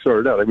quarterbacks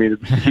sorted out. I mean,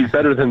 he's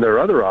better than their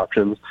other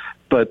options,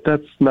 but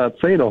that's not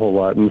saying a whole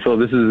lot. And so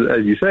this is,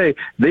 as you say,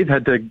 they've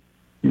had to,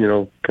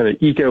 kind of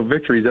eke out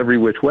victories every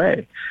which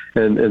way.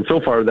 And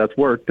so far that's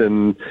worked.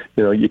 And,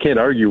 you can't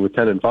argue with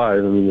 10-5. I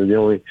mean, they're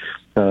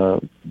the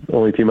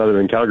only team other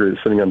than Calgary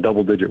that's sitting on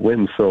double-digit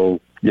wins.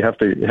 So you have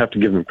to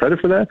give them credit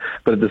for that.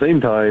 But at the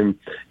same time,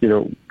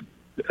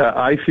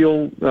 I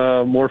feel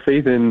more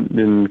faith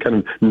in kind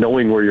of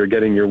knowing where you're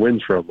getting your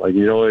wins from. Like,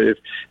 if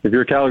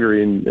you're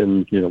Calgary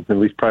and at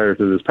least prior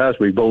to this past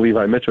week, Bo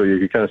Levi Mitchell, you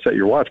could kind of set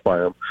your watch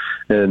by him.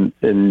 And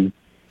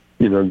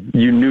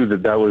you knew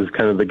that was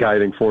kind of the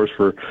guiding force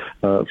for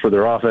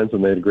their offense,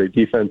 and they had a great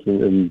defense.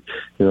 And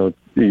you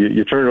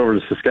turn it over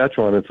to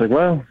Saskatchewan, it's like,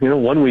 well,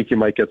 1 week you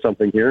might get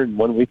something here, and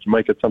 1 week you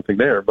might get something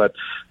there. But,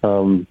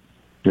 so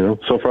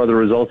far the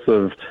results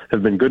have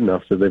been good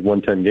enough that they've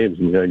won 10 games,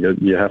 and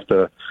you have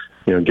to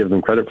give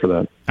them credit for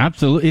that.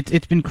 Absolutely.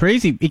 It's been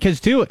crazy because,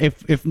 too,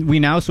 if we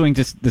now swing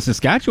to the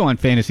Saskatchewan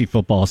fantasy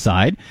football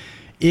side,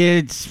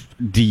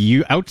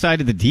 outside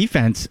of the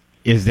defense,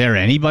 is there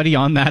anybody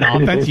on that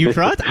offense you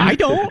trust? I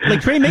don't.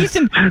 Like, Trey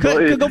Mason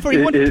could go for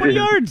 120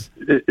 yards.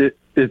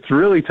 It's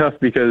really tough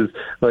because,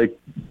 like,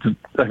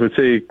 I would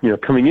say,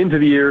 coming into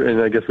the year,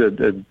 and I guess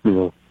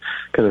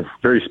kind of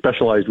very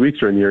specialized weeks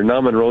during the year,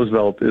 Naaman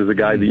Roosevelt is a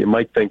guy that you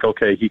might think,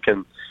 okay, he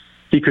could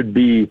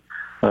be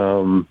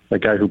a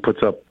guy who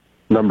puts up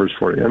numbers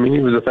for you. I mean, he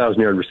was a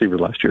 1,000-yard receiver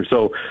last year,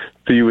 so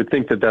you would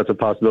think that that's a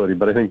possibility.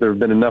 But I think there have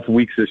been enough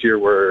weeks this year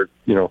where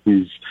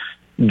he's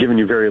given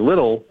you very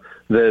little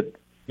that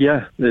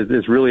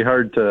it's really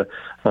hard to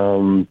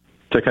kind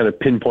of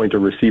pinpoint a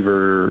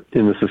receiver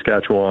in the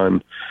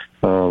Saskatchewan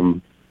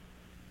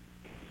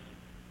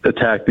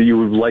attack that you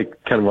would like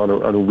kind of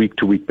on a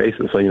week-to-week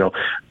basis. So you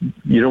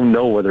don't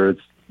know whether it's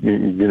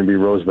going to be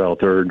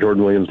Roosevelt or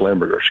Jordan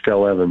Williams-Lambert or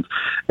Shaquille Evans,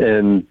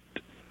 and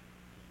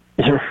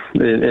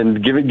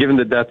given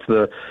that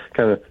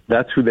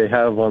that's who they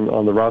have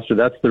on the roster,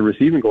 that's the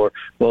receiving core.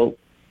 Well,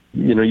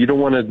 you don't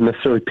want to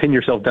necessarily pin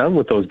yourself down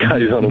with those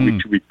guys on a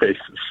week-to-week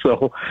basis.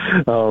 So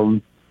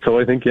I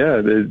think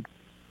I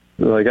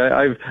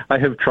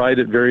have tried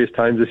at various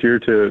times this year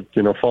to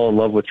fall in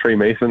love with Trey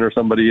Mason or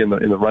somebody in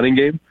the running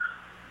game,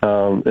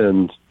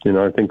 and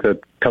I think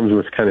that comes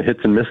with kind of hits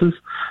and misses.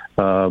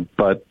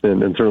 But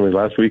certainly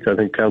last week I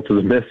think counts as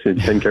a miss.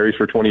 10 carries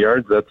for 20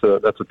 yards. That's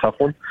a tough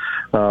one.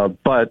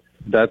 But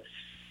that's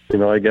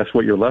I guess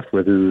what you're left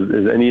with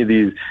is any of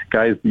these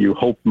guys that you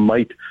hope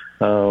might,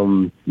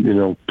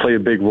 play a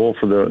big role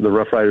for the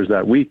Rough Riders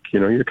that week.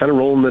 You're kind of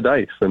rolling the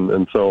dice,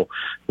 and so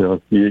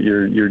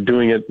you're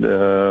doing it.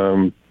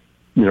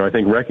 I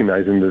think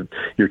recognizing that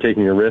you're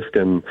taking a risk,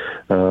 and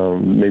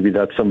maybe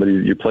that's somebody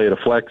that you play at a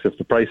flex if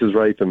the price is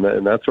right and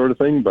that sort of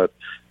thing. But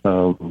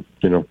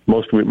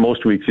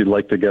most weeks you'd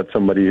like to get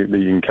somebody that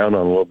you can count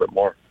on a little bit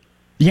more.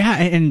 Yeah,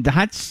 and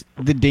that's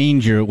the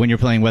danger when you're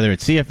playing, whether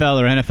it's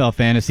CFL or NFL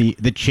fantasy,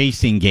 the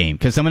chasing game.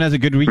 Because someone has a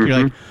good week, you're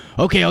like,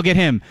 okay, I'll get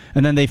him.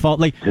 And then they fall.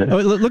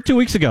 Look 2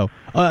 weeks ago.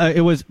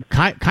 It was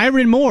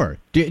Kyron Moore.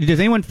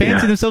 Does anyone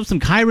fancy themselves some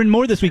Kyron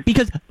Moore this week?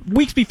 Because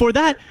weeks before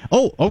that,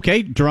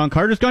 okay, Duron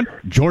Carter's gone.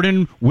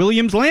 Jordan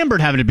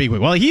Williams-Lambert having a big week.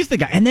 Well, he's the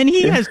guy. And then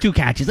he has 2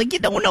 catches. You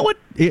don't know what.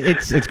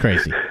 It's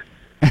crazy.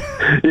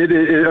 This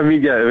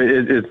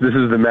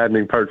is the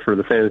maddening part for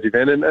the fantasy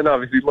fan, and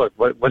obviously, look,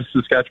 what does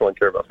Saskatchewan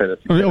care about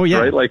fantasy fans,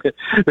 right? Like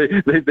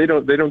they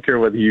don't care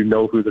whether you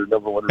know who their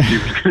number one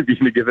receiver is going to be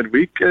in a given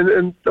week,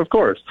 and of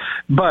course,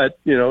 but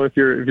if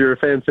you're a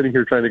fan sitting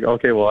here trying to go,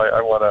 okay, well,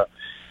 I want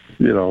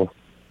to,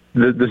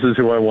 this is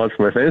who I want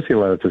for my fantasy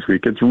lineup this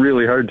week. It's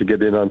really hard to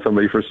get in on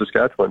somebody for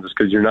Saskatchewan just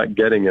because you're not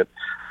getting it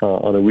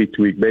on a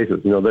week-to-week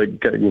basis. One of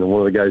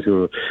the guys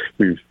who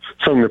we've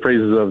sung the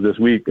praises of this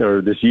week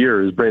or this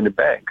year is Brandon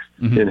Banks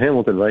in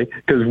Hamilton, right?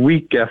 Because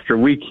week after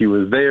week he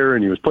was there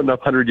and he was putting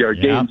up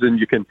 100-yard games, and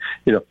you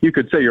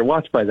could say you're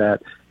watched by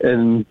that,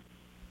 and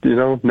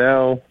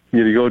now.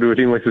 You go to a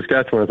team like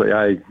Saskatchewan, it's like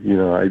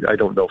I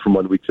don't know from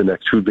one week to the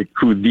next who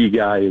the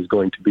guy is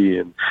going to be,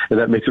 and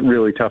that makes it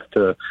really tough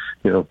to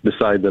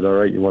decide that all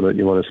right, you want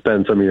to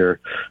spend some of your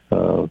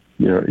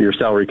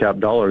salary cap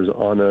dollars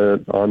on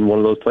one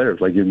of those players.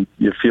 Like you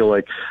feel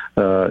like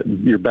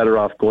you're better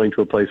off going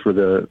to a place where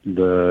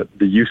the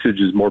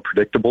usage is more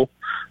predictable,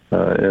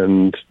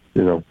 and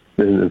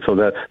so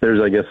that there's,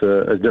 I guess,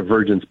 a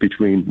divergence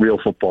between real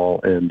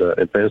football and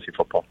fantasy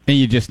football. And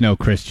you just know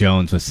Chris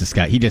Jones was this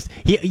guy. He'd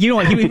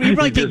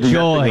probably take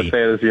joy.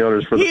 Fantasy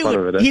owners for the fun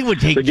of it. He would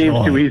take joy. The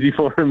game's too easy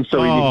for him,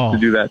 so he needs to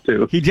do that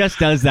too. He just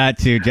does that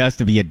too, just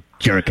to be a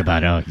jerk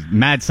about it. He's a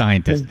mad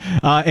scientist.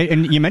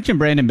 And you mentioned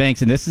Brandon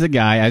Banks, and this is a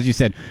guy, as you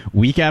said,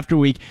 week after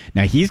week.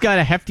 Now he's got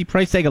a hefty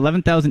price tag,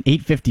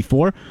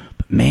 $11,854.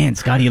 But man,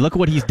 Scotty, look at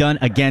what he's done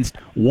against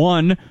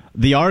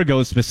the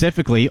Argos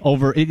specifically,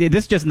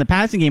 this just in the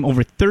passing game,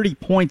 over 30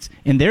 points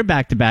in their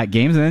back-to-back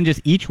games, and then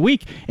just each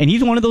week. And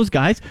he's one of those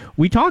guys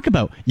we talk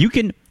about. You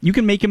can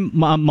make him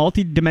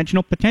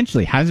multi-dimensional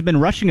potentially. Hasn't been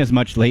rushing as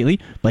much lately,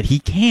 but he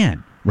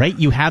can. Right?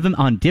 You have him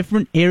on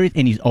different areas,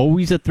 and he's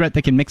always a threat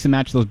that can mix and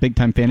match those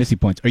big-time fantasy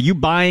points. Are you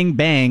buying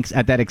Banks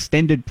at that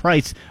extended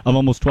price of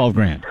almost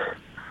 $12,000?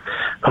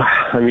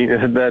 I mean,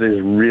 that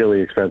is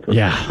really expensive.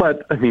 Yeah.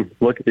 But,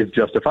 look, it's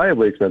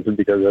justifiably expensive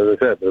because, as I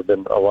said, there have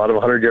been a lot of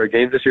 100-yard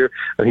games this year.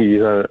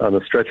 He's on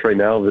a stretch right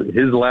now.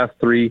 His last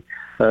 3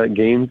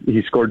 games,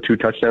 he scored 2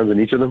 touchdowns in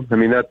each of them.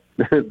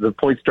 The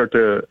points start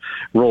to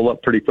roll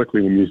up pretty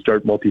quickly when you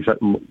start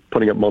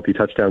putting up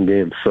multi-touchdown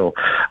games. So,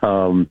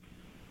 I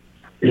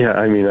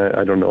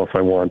don't know if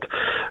I want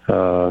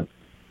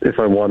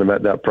him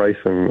at that price.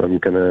 I'm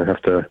going to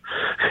have to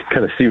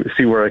kind of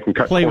see where I can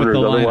cut corners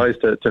otherwise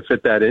to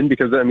fit that in,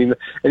 because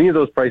any of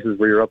those prices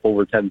where you're up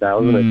over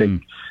 10,000, I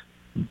think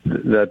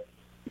that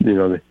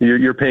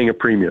you're paying a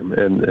premium,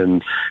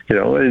 and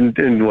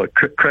look,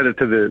 credit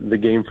to the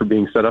game for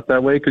being set up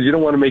that way, because you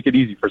don't want to make it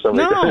easy for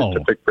somebody to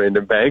pick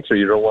Brandon Banks, or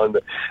you don't want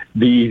it to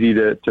be easy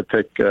to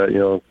pick I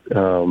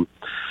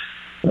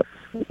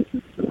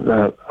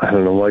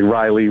don't know, like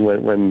Riley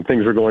when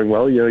things are going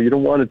well. You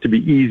don't want it to be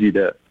easy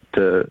to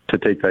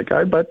take that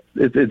guy, but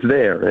it's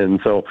there.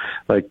 And so,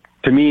 like,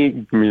 to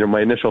me,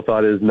 my initial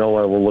thought is no,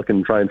 I will look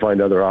and try and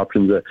find other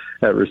options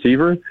at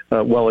receiver,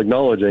 while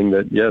acknowledging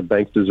that,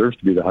 Banks deserves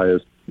to be the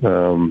highest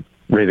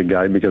rated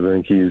guy, because I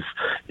think he's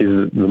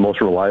the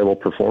most reliable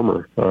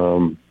performer,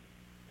 kind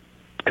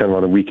of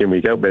on a week in,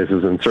 week out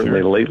basis, and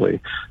certainly lately.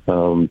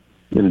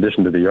 In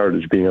addition to the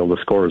yardage, being able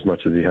to score as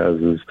much as he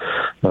has is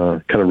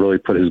kind of really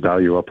put his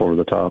value up over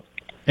the top.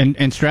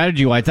 And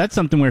strategy-wise, that's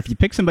something where if you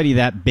pick somebody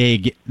that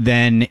big,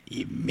 then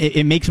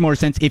it makes more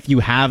sense if you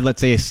have, let's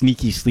say, a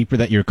sneaky sleeper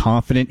that you're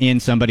confident in,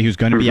 somebody who's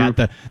going to be at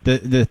the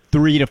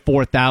 3,000 to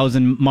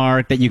 4,000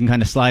 mark that you can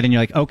kind of slide in.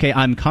 You're like, okay,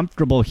 I'm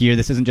comfortable here.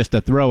 This isn't just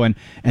a throw-in,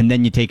 and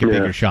then you take a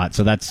bigger shot.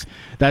 So that's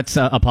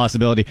a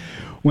possibility.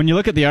 When you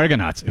look at the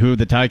Argonauts, who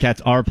the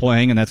Ticats are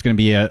playing, and that's going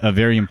to be a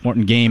very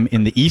important game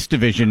in the East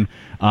Division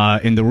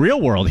in the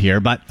real world here,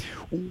 but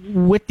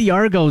with the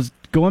Argos,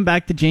 going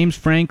back to James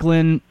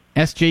Franklin,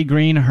 S.J.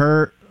 Green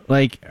hurt,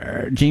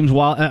 James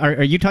Wall.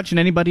 Are you touching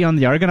anybody on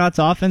the Argonauts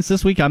offense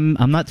this week? I'm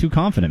not too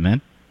confident, man.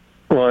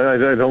 Well, I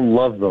don't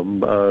love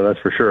them, that's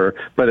for sure.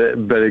 But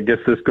I guess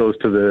this goes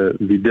to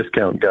the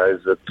discount guys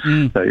that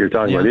you're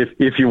talking about.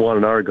 If you want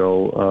an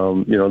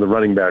Argo, the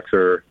running backs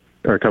are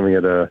coming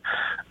at a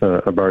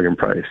bargain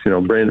price.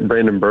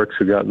 Brandon Burks,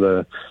 who got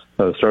the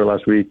start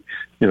last week,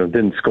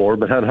 didn't score,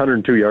 but had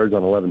 102 yards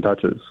on 11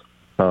 touches.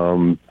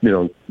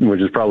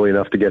 Which is probably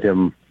enough to get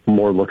him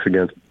more looks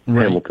against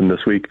Hamilton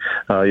this week.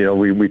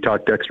 We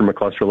talked Dexter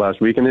McCluster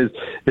last week, and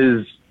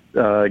his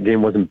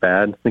game wasn't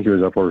bad. I think he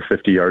was up over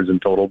 50 yards in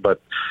total, but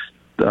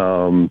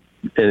and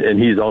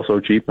he's also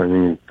cheap. I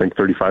think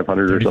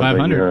 3,500 or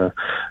something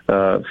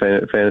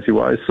fantasy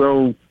wise.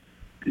 So,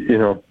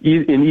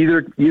 in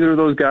either of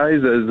those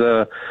guys as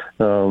as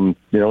a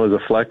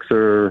flex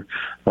or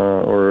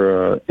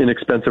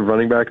inexpensive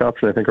running back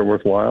option, I think are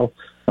worthwhile.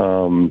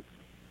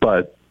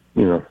 But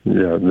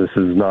this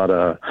is not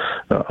a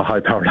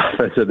high-powered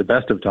offense at the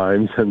best of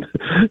times, and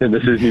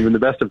this isn't even the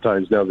best of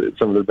times now that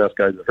some of the best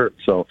guys are hurt.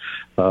 So,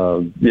 I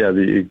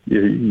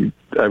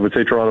would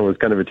say Toronto is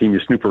kind of a team you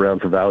snoop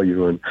around for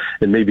value, and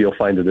maybe you'll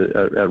find it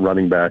at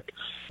running back.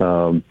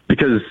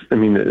 Because,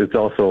 it's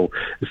tough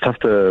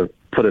to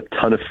put a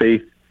ton of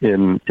faith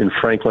in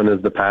Franklin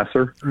as the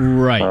passer.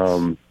 Right.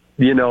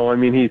 He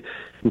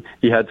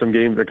had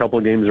a couple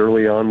of games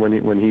early on when he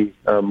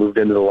moved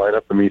into the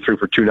lineup. He threw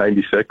for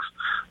 296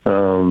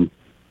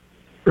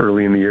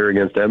 early in the year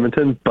against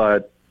Edmonton,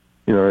 but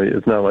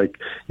it's not like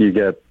you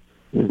get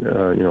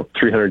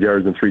 300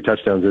 yards and 3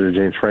 touchdowns out of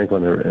James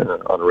Franklin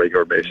on a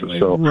regular basis.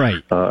 So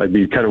right. I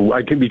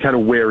can be kind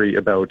of wary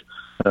about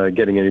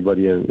getting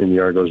anybody in the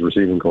Argos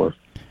receiving corps.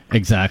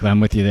 Exactly. I'm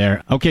with you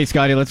there. Okay,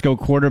 Scotty, let's go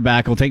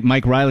quarterback. We'll take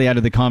Mike Riley out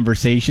of the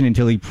conversation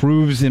until he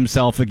proves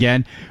himself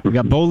again. We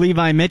got Bo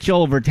Levi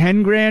Mitchell over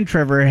 10 grand,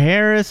 Trevor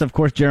Harris, of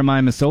course,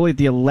 Jeremiah Masoli at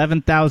the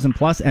 11,000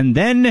 plus, and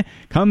then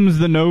comes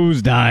the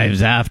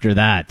nosedives after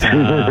that.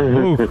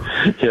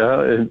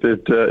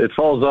 It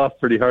falls off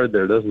pretty hard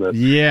there, doesn't it?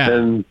 Yeah.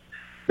 And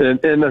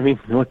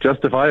look,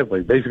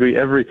 justifiably, basically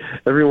every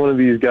one of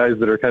these guys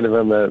that are kind of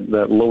on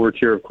that lower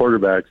tier of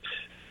quarterbacks,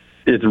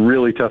 it's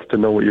really tough to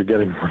know what you're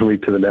getting one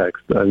week to the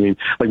next.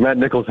 Like Matt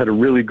Nichols had a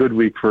really good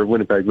week for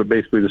Winnipeg, but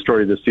basically the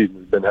story of this season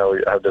has been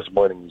how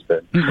disappointing he's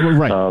been.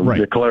 Right.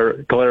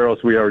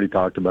 Collaros we already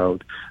talked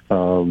about.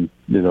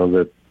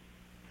 That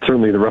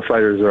certainly the Rough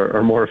Riders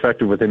are more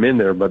effective with him in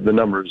there, but the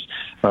numbers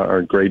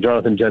aren't great.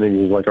 Jonathan Jennings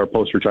is like our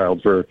poster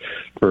child for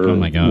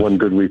one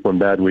good week, one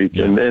bad week.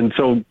 Yeah. And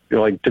so,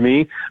 to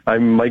me, I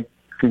might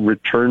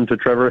return to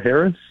Trevor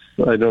Harris.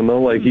 I don't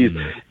know.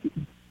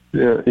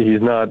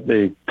 He's not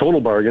a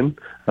total bargain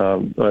at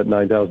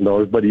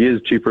 $9,000, but he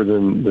is cheaper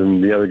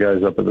than the other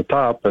guys up at the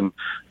top, and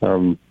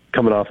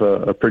coming off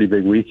a pretty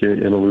big week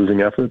in a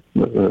losing effort,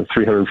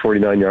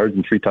 349 yards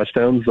and 3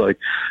 touchdowns. As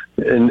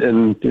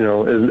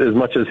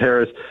much as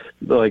Harris,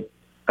 I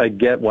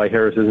get why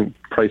Harris isn't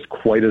priced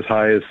quite as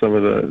high as some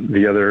of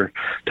the other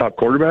top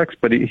quarterbacks,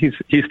 but he's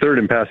third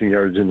in passing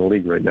yards in the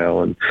league right now,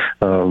 and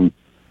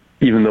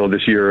even though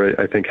this year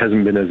I think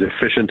hasn't been as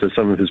efficient as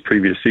some of his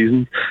previous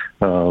seasons.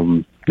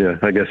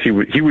 I guess he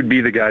would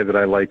be the guy that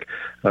I like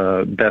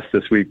best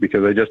this week,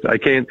 because I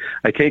can't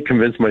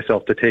convince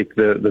myself to take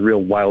the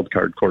real wild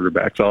card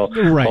quarterbacks. I'll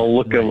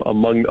look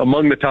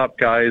among the top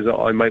guys.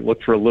 I might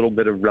look for a little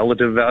bit of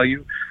relative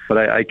value, but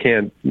I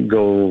can't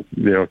go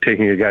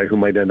taking a guy who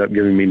might end up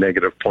giving me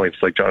negative points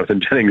like Jonathan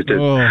Jennings did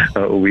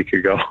a week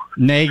ago.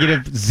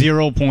 Negative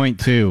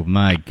 0.2.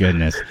 My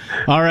goodness.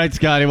 All right,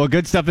 Scotty. Well,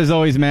 good stuff as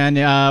always, man.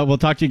 We'll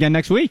talk to you again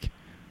next week.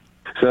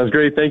 Sounds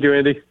great. Thank you,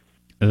 Andy.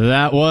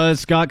 That was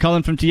Scott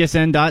Cullen from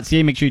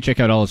TSN.ca. Make sure you check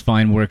out all his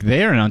fine work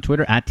there, and on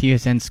Twitter at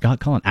TSN Scott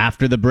Cullen.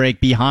 After the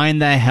break,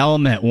 behind the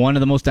helmet, one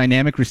of the most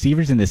dynamic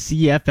receivers in the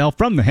CFL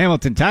from the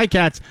Hamilton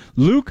Ticats,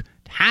 Luke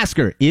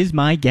Tasker, is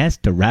my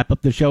guest to wrap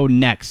up the show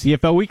next.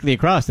 CFL Weekly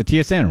across the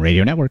TSN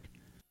Radio Network.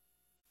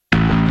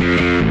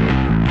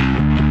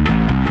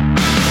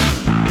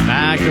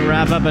 Back to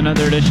wrap up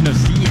another edition of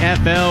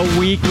CFL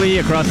Weekly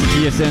across the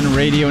TSN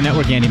Radio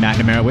Network. Andy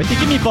McNamara with you.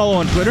 Give me a follow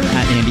on Twitter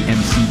at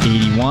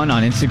AndyMC81,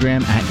 on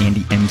Instagram at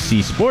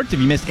AndyMCSports. If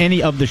you missed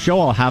any of the show,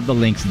 I'll have the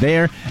links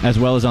there, as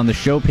well as on the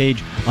show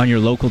page on your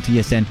local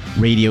TSN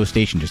radio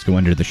station. Just go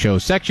under the show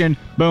section.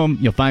 Boom,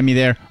 you'll find me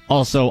there.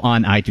 Also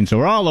on iTunes. So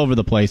we're all over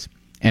the place.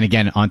 And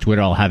again, on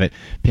Twitter, I'll have it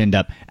pinned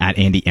up at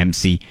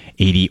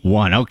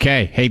AndyMC81.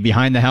 Okay, hey,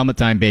 behind the helmet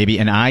time, baby.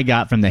 And I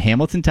got from the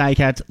Hamilton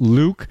Ticats,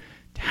 Luke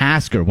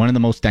Tasker, one of the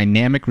most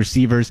dynamic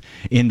receivers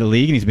in the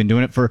league, and he's been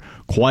doing it for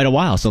quite a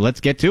while. So let's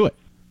get to it.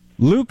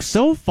 Luke,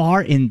 so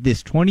far in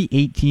this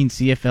 2018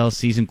 CFL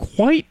season,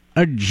 quite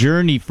a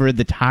journey for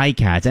the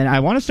Ticats. And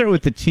I want to start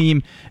with the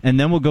team, and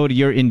then we'll go to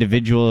your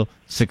individual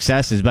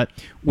successes. But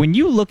when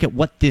you look at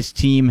what this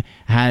team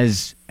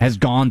has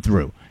gone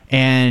through,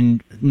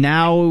 and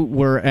now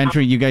we're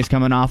entering, you guys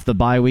coming off the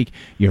bye week,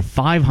 you're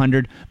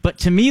 500. But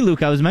to me,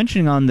 Luke, I was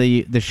mentioning on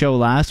the show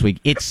last week,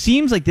 it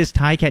seems like this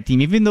Ticat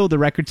team, even though the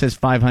record says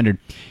 500,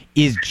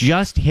 is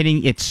just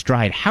hitting its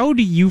stride. How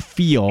do you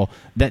feel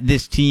that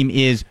this team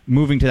is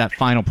moving to that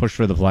final push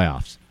for the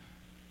playoffs?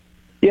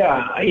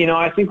 Yeah,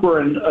 I think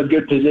we're in a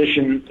good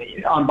position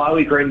on bye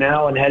week right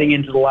now and heading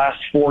into the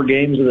last 4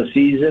 games of the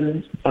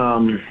season.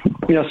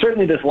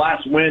 Certainly this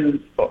last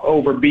win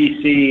over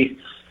BC,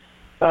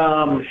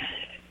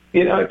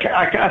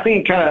 I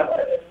think it kind of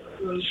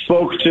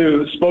spoke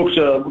to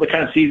the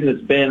kind of season it's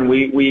been.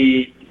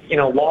 We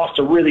lost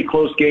a really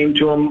close game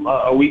to them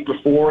a week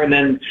before, and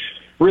then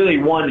really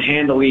won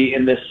handily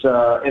in this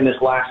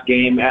last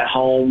game at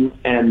home,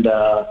 and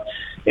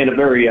in a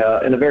very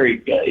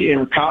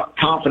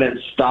confident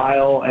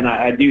style. And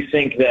I do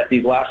think that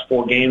these last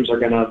 4 games are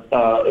going to,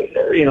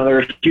 they're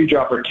a huge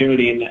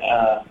opportunity and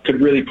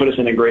could really put us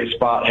in a great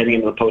spot heading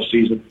into the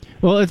postseason.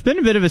 Well, it's been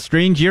a bit of a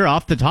strange year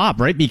off the top,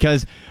 right?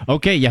 Because,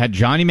 okay, you had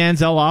Johnny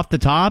Manziel off the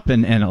top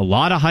and a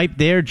lot of hype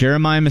there.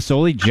 Jeremiah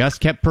Masoli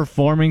just kept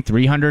performing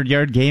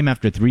 300-yard game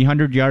after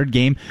 300-yard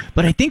game.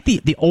 But I think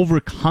the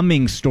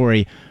overcoming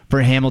story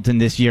for Hamilton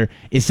this year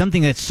is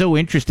something that's so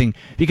interesting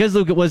because,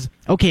 Luke, it was,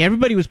 okay,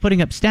 everybody was putting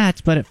up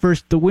stats, but at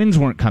first the wins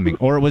weren't coming,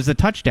 or it was the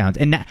touchdowns.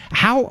 And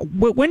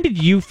when did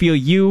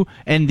you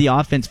and the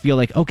offense feel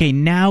like, okay,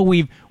 now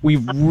we've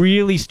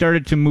really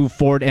started to move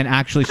forward and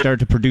actually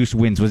started to produce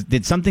wins?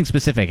 Did something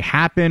specific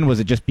happen? Was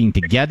it just being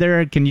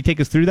together? Can you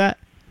take us through that?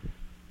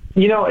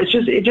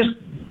 It's just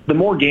the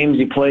more games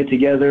you play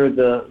together,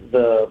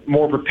 the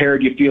more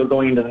prepared you feel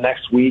going into the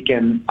next week.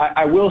 And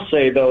I will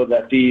say, though,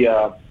 that the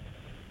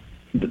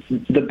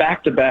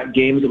back-to-back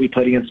games that we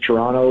played against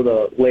Toronto,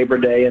 the Labor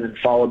Day, and then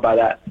followed by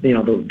that,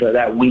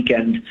 that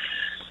weekend,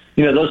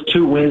 those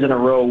 2 wins in a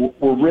row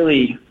were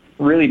really,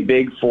 really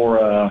big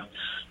for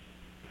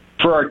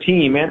our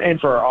team and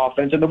for our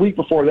offense. And the week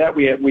before that,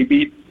 we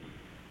beat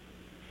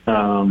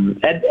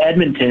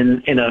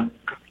Edmonton in a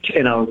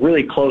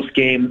really close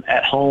game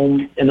at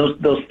home. And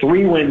those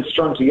 3 wins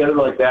strung together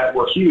like that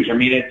were huge. I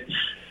mean,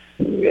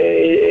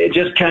 it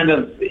just kind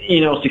of,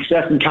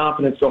 success and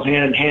confidence go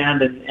hand in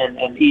hand,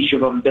 and each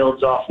of them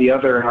builds off the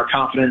other. And our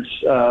confidence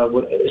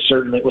was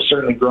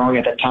certainly growing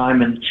at that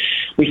time. And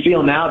we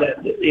feel now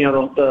that,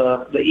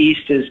 the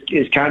East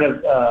is kind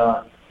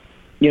of,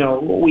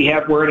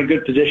 we're in a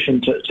good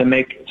position to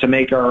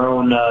make our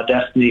own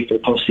destiny for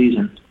the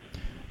postseason.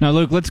 Now,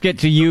 Luke, let's get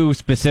to you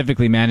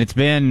specifically, man. It's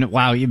been,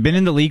 wow, you've been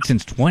in the league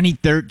since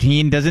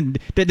 2013. Does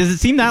it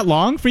seem that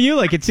long for you?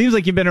 Like, it seems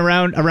like you've been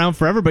around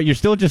forever, but you're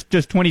still just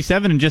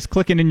 27 and just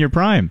clicking in your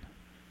prime.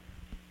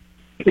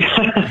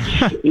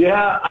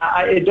 Yeah,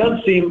 it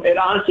does seem, it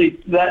honestly,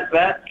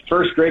 that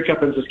first Grey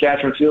Cup in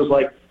Saskatchewan feels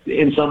like,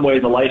 in some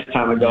ways, a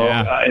lifetime ago,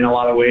 in a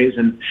lot of ways.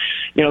 And,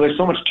 there's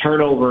so much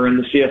turnover in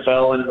the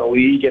CFL and in the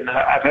league, and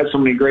I've had so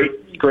many great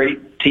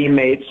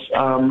teammates.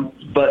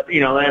 But,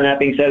 and that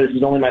being said, this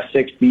is only my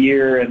 6th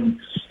year, and,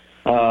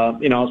 I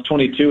was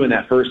 22 in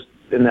that first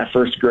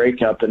Grey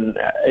Cup, and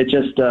it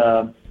just,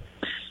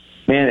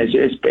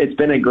 it's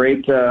been a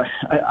great,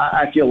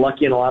 I feel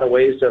lucky in a lot of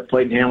ways to have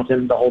played in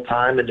Hamilton the whole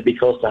time and to be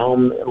close to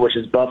home, which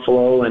is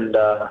Buffalo. And,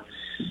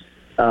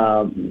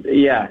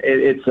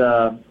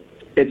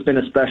 it's been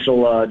a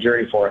special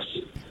journey for us.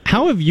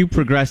 How have you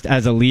progressed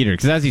as a leader?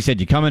 Because as you said,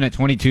 you come in at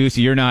 22,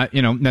 so you're not,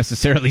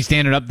 necessarily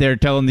standing up there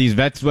telling these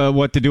vets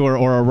what to do or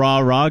a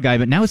rah guy.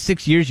 But now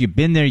 6 years, you've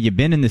been there, you've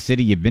been in the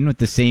city, you've been with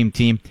the same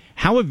team.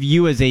 How have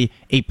you as a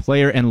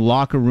player and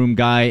locker room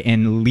guy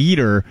and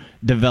leader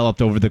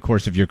developed over the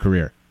course of your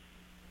career?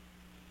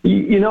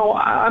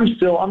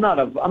 I'm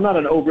not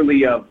an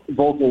overly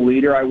vocal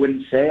leader. I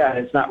wouldn't say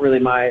it's not really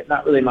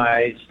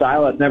my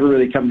style. It's never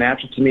really come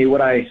natural to me. What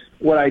I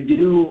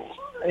do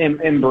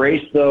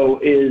embrace, though,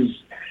 is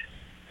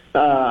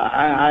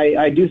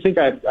I do think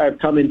I've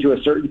come into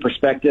a certain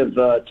perspective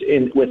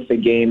with the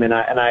game, and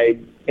I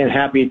am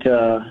happy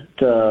to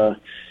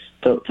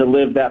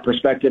live that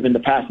perspective and to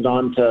pass it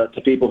on to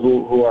people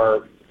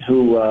who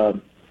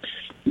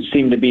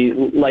seem to be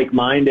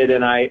like-minded.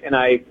 And I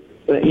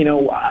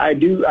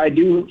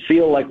do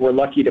feel like we're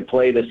lucky to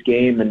play this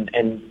game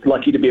and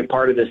lucky to be a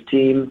part of this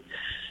team.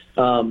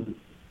 And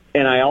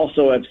I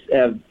also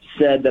have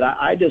said that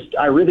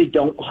I really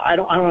don't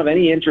have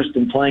any interest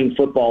in playing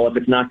football if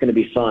it's not going to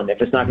be fun.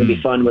 If it's not going to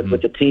be fun with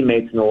the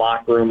teammates in the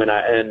locker room,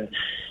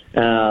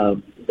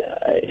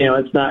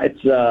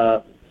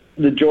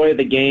 the joy of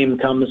the game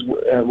comes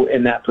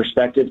in that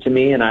perspective to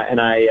me, and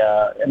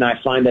I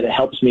find that it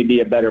helps me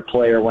be a better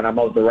player when I'm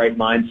of the right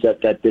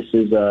mindset that this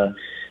is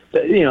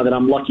that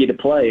I'm lucky to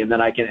play and that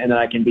I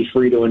can be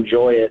free to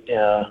enjoy it.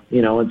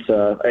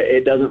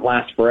 It doesn't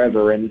last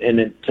forever,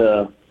 and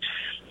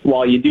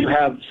while you do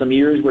have some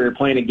years where you're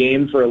playing a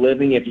game for a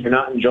living, if you're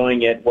not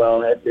enjoying it,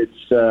 well, I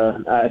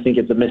think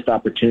it's a missed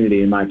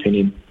opportunity, in my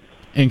opinion.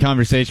 In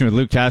conversation with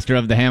Luke Tasker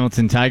of the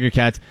Hamilton Tiger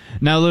Cats.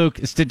 Now, Luke,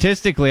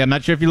 statistically, I'm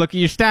not sure if you look at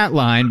your stat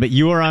line, but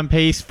you are on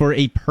pace for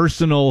a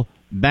personal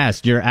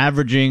best. You're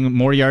averaging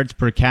more yards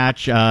per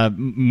catch,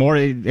 more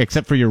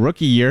except for your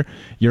rookie year.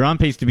 You're on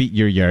pace to beat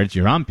your yards.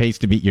 You're on pace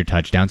to beat your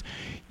touchdowns.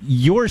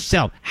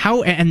 Yourself,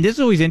 and this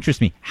always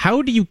interests me,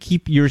 how do you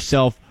keep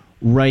yourself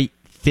right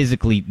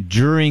physically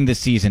during the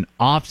season,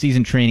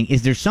 off-season training?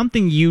 Is there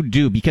something you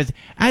do? Because,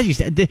 as you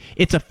said,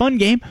 it's a fun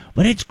game,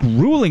 but it's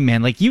grueling,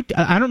 man. Like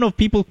I don't know if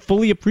people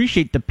fully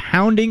appreciate the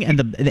pounding and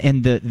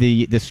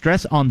the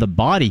stress on the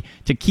body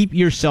to keep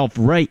yourself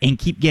right and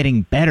keep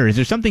getting better. Is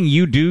there something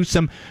you do,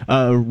 some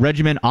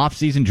regimen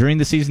off-season during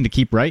the season to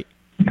keep right?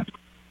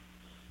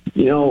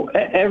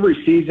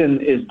 Every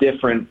season is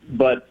different,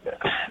 but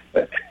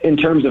in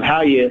terms of how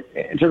you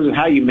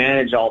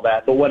manage all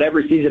that. But what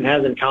every season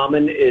has in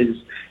common is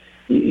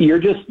you're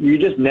just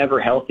never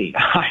healthy.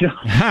 I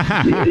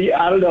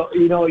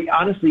don't know.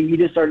 Honestly, you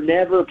just are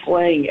never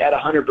playing at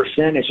 100%.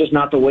 It's just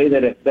not the way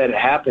that it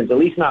happens. At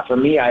least not for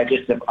me.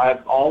 I'm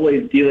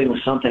always dealing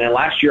with something. And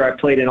last year I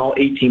played in all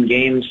 18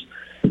 games.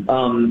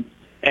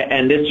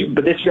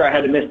 This year I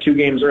had to miss 2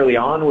 games early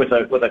on with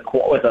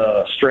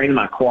a strain in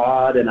my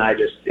quad, and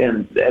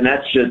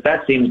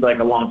that seems like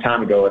a long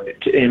time ago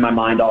in my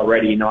mind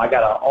already. I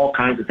got all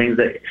kinds of things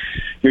that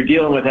you're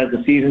dealing with as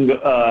the season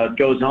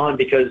goes on,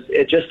 because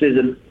it just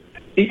isn't.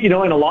 In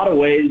a lot of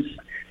ways,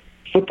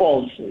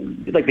 football's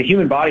like the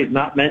human body is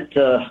not meant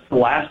to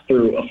last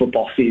through a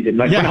football season.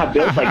 We're not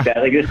built like that.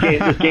 Like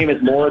this game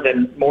is more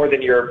than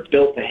you're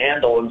built to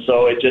handle, and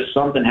so it just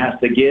something has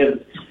to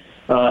give.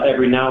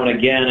 Every now and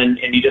again,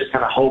 and you just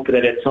kind of hope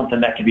that it's something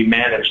that can be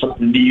managed,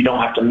 something that you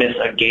don't have to miss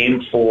a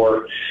game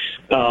for.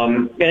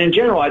 And in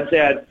general, I'd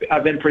say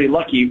I've been pretty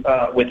lucky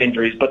with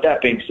injuries. But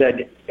that being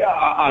said,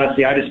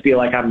 honestly, I just feel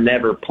like I'm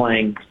never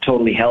playing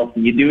totally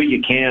healthy. You do what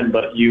you can,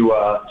 but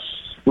you're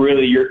for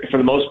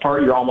the most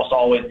part, you're almost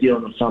always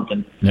dealing with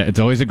something. Yeah, it's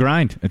always a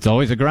grind.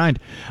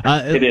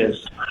 It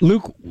is.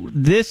 Luke,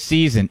 this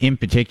season in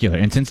particular,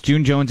 and since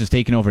June Jones has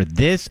taken over,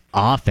 this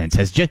offense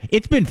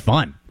it's been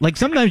fun. Like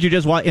sometimes you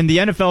just watch in the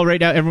NFL right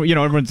now,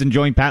 everyone's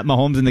enjoying Pat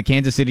Mahomes and the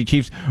Kansas City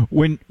Chiefs.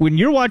 When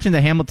you're watching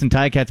the Hamilton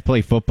Ticats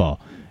play football,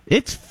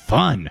 it's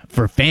fun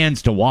for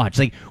fans to watch.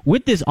 Like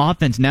with this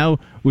offense now,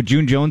 with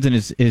June Jones and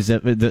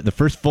the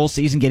first full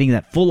season, getting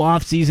that full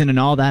off season and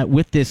all that,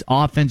 with this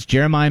offense,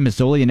 Jeremiah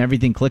Masoli and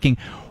everything clicking.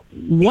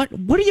 What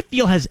do you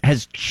feel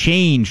has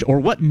changed, or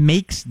what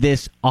makes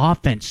this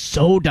offense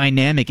so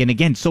dynamic and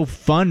again so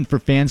fun for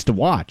fans to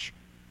watch?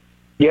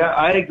 Yeah,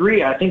 I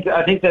agree. I think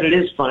that it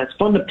is fun. It's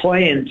fun to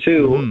play in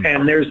too,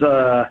 and there's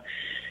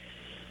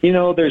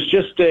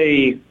just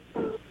a.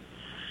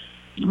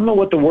 I don't know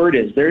what the word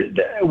is.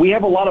 We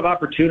have a lot of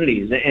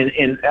opportunities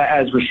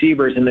as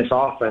receivers in this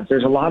offense.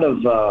 There's a lot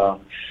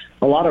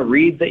of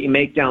reads that you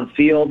make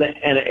downfield,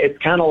 and it's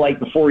kind of like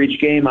before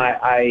each game,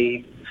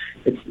 I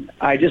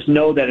just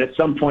know that at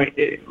some point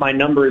my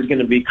number is going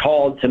to be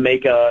called to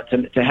make a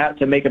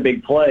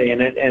big play,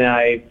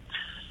 and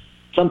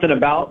something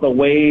about the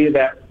way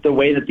that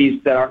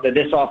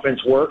this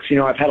offense works.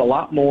 I've had a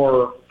lot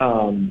more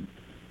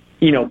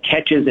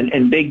catches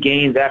and big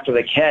gains after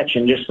the catch,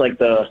 and just like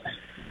the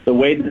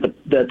way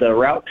that the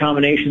route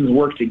combinations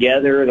work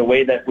together, the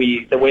way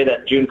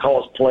that June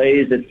calls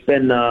plays, it's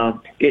been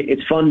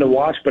it's fun to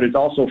watch, but it's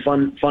also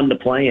fun to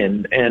play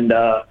in. And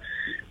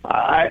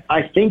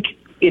I think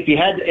if you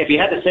had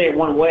to say it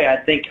one way, I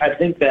think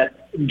that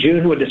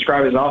June would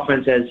describe his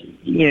offense as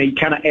you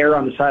kind of err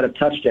on the side of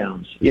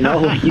touchdowns. You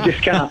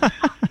just kind of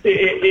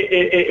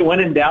when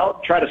in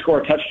doubt, try to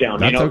score a touchdown.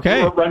 That's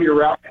okay. Run your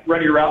route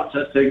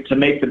to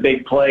make the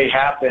big play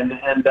happen,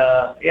 and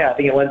I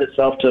think it lends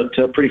itself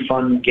to a pretty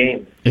fun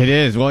game. It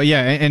is. Well,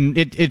 yeah, and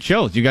it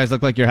shows. You guys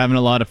look like you're having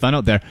a lot of fun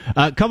out there.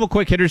 A couple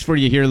quick hitters for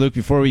you here, Luke,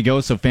 before we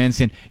go, so fans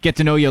can get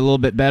to know you a little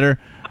bit better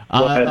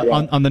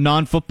on the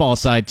non-football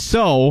side.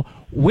 So,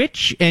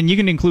 and you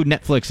can include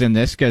Netflix in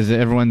this because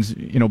everyone's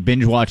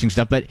binge watching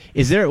stuff. But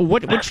is there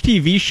which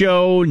TV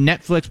show,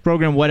 Netflix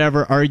program,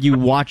 whatever, are you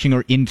watching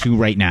or into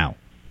right now?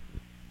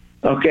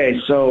 Okay,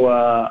 so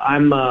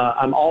I'm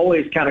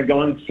always kind of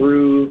going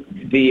through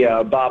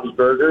the Bob's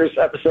Burgers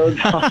episodes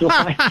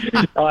online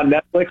on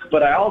Netflix,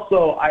 but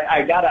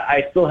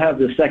I still have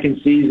the second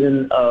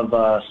season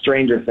of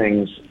Stranger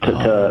Things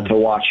to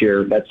watch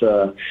here.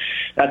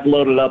 That's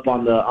loaded up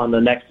on the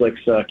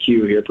Netflix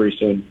queue here pretty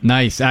soon.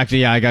 Nice.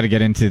 Actually, yeah, I got to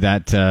get into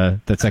that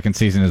second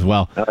season as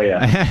well. Oh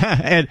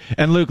yeah.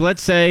 and Luke,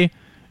 let's say,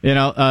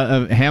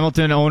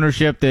 Hamilton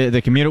ownership,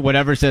 the community,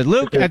 whatever, says,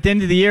 Luke, at the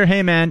end of the year,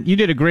 hey, man, you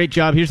did a great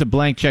job. Here's a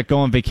blank check. Go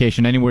on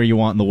vacation anywhere you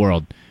want in the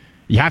world.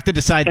 You have to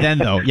decide then,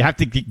 though. You have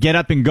to get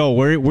up and go.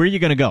 Where are you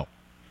going to go?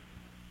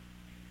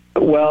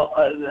 Well,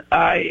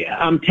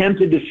 I'm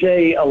tempted to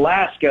say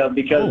Alaska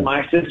because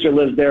my sister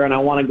lives there, and I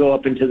want to go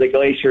up into the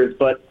glaciers.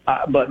 But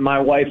my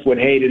wife would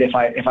hate it if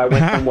I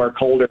went somewhere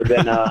colder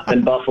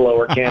than Buffalo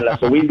or Canada.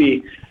 So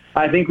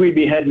I think we'd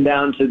be heading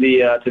down to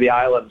the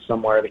islands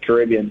somewhere, the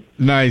Caribbean.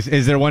 Nice.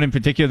 Is there one in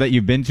particular that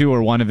you've been to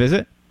or want to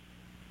visit?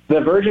 The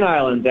Virgin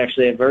Islands,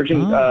 actually.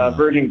 Virgin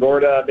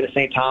Gorda, a bit of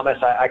St. Thomas.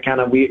 I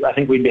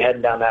think we'd be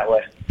heading down that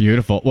way.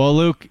 Beautiful. Well,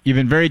 Luke, you've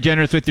been very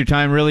generous with your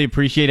time. Really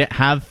appreciate it.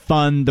 Have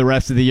fun the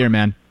rest of the year,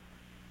 man.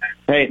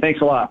 Hey, thanks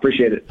a lot.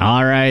 Appreciate it.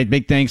 All right.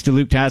 Big thanks to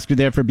Luke Tasker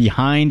there for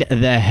Behind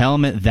the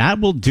Helmet. That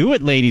will do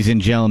it, ladies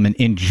and gentlemen.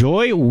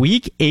 Enjoy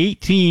Week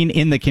 18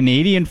 in the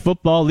Canadian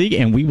Football League,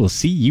 and we will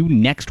see you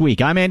next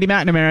week. I'm Andy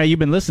McNamara. You've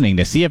been listening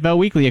to CFL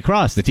Weekly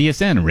across the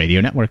TSN Radio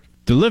Network,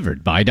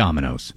 delivered by Domino's.